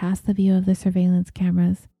driving past the view of the surveillance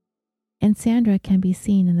cameras, and Sandra can be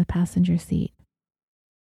seen in the passenger seat.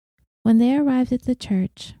 When they arrived at the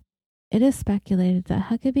church, it is speculated that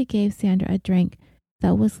Huckabee gave Sandra a drink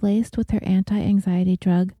that was laced with her anti-anxiety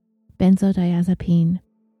drug, benzodiazepine,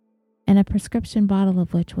 and a prescription bottle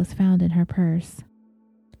of which was found in her purse.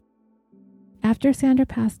 After Sandra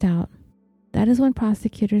passed out, that is when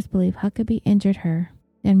prosecutors believe Huckabee injured her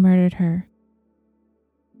and murdered her.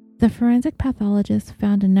 The forensic pathologist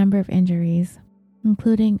found a number of injuries,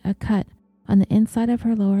 including a cut on the inside of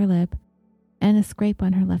her lower lip and a scrape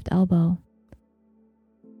on her left elbow.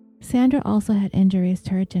 Sandra also had injuries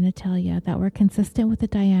to her genitalia that were consistent with the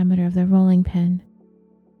diameter of the rolling pin.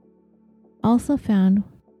 Also found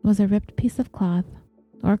was a ripped piece of cloth,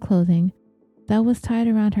 or clothing, that was tied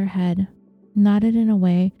around her head, knotted in a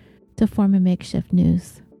way to form a makeshift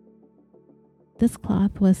noose. This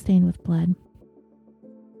cloth was stained with blood.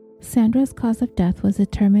 Sandra's cause of death was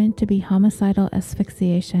determined to be homicidal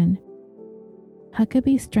asphyxiation.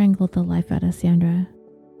 Huckabee strangled the life out of Sandra.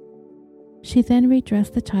 She then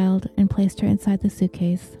redressed the child and placed her inside the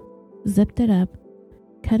suitcase, zipped it up,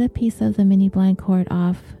 cut a piece of the mini blind cord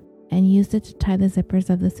off, and used it to tie the zippers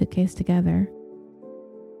of the suitcase together.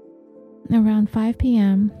 Around 5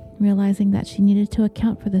 p.m., realizing that she needed to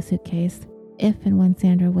account for the suitcase if and when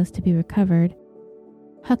Sandra was to be recovered,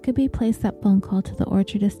 Huckabee placed that phone call to the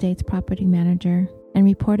Orchard Estates property manager and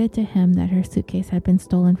reported to him that her suitcase had been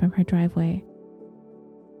stolen from her driveway.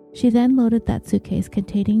 She then loaded that suitcase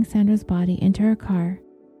containing Sandra's body into her car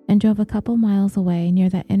and drove a couple miles away near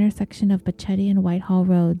that intersection of Bachetti and Whitehall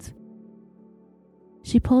roads.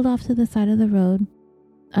 She pulled off to the side of the road,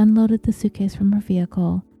 unloaded the suitcase from her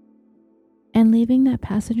vehicle, and leaving that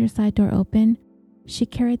passenger side door open, she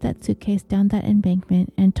carried that suitcase down that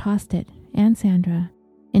embankment and tossed it, and Sandra,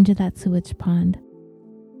 into that sewage pond.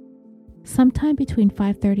 Sometime between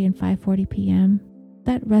 5:30 and 5:40 p.m.,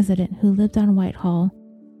 that resident who lived on Whitehall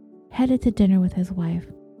headed to dinner with his wife.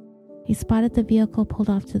 He spotted the vehicle pulled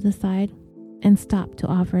off to the side and stopped to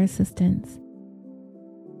offer assistance.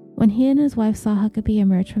 When he and his wife saw Huckabee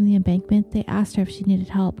emerge from the embankment, they asked her if she needed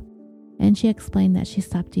help, and she explained that she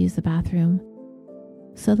stopped to use the bathroom.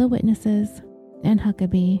 So the witnesses and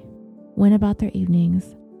Huckabee went about their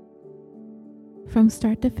evenings. From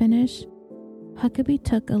start to finish, Huckabee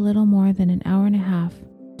took a little more than an hour and a half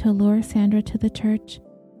to lure Sandra to the church,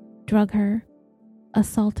 drug her,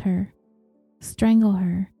 assault her, strangle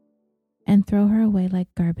her, and throw her away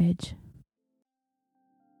like garbage.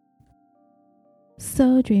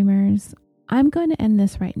 So, dreamers, I'm going to end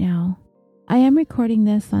this right now. I am recording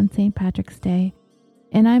this on St. Patrick's Day,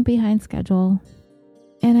 and I'm behind schedule,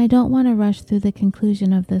 and I don't want to rush through the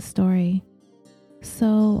conclusion of this story.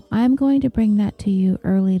 So, I'm going to bring that to you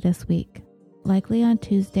early this week, likely on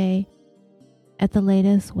Tuesday, at the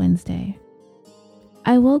latest Wednesday.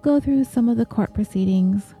 I will go through some of the court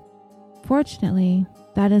proceedings. Fortunately,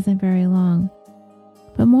 that isn't very long.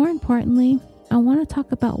 But more importantly, I want to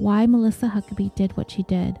talk about why Melissa Huckabee did what she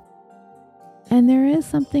did. And there is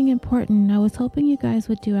something important I was hoping you guys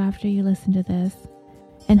would do after you listen to this,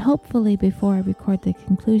 and hopefully before I record the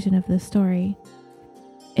conclusion of this story.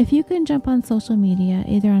 If you can jump on social media,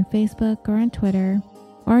 either on Facebook or on Twitter,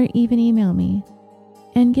 or even email me,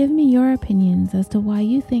 and give me your opinions as to why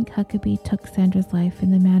you think Huckabee took Sandra's life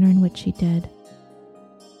in the manner in which she did.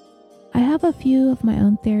 I have a few of my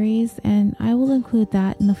own theories, and I will include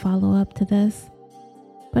that in the follow-up to this,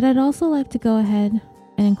 but I'd also like to go ahead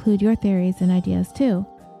and include your theories and ideas too,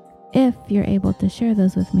 if you're able to share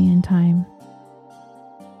those with me in time.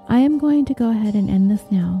 I am going to go ahead and end this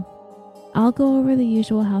now. I'll go over the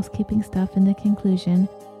usual housekeeping stuff in the conclusion.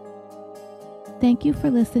 Thank you for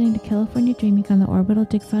listening to California Dreaming on the Orbital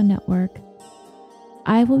Jigsaw Network.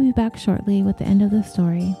 I will be back shortly with the end of the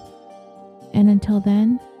story. And until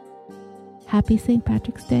then, happy St.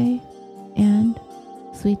 Patrick's Day and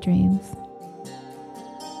sweet dreams.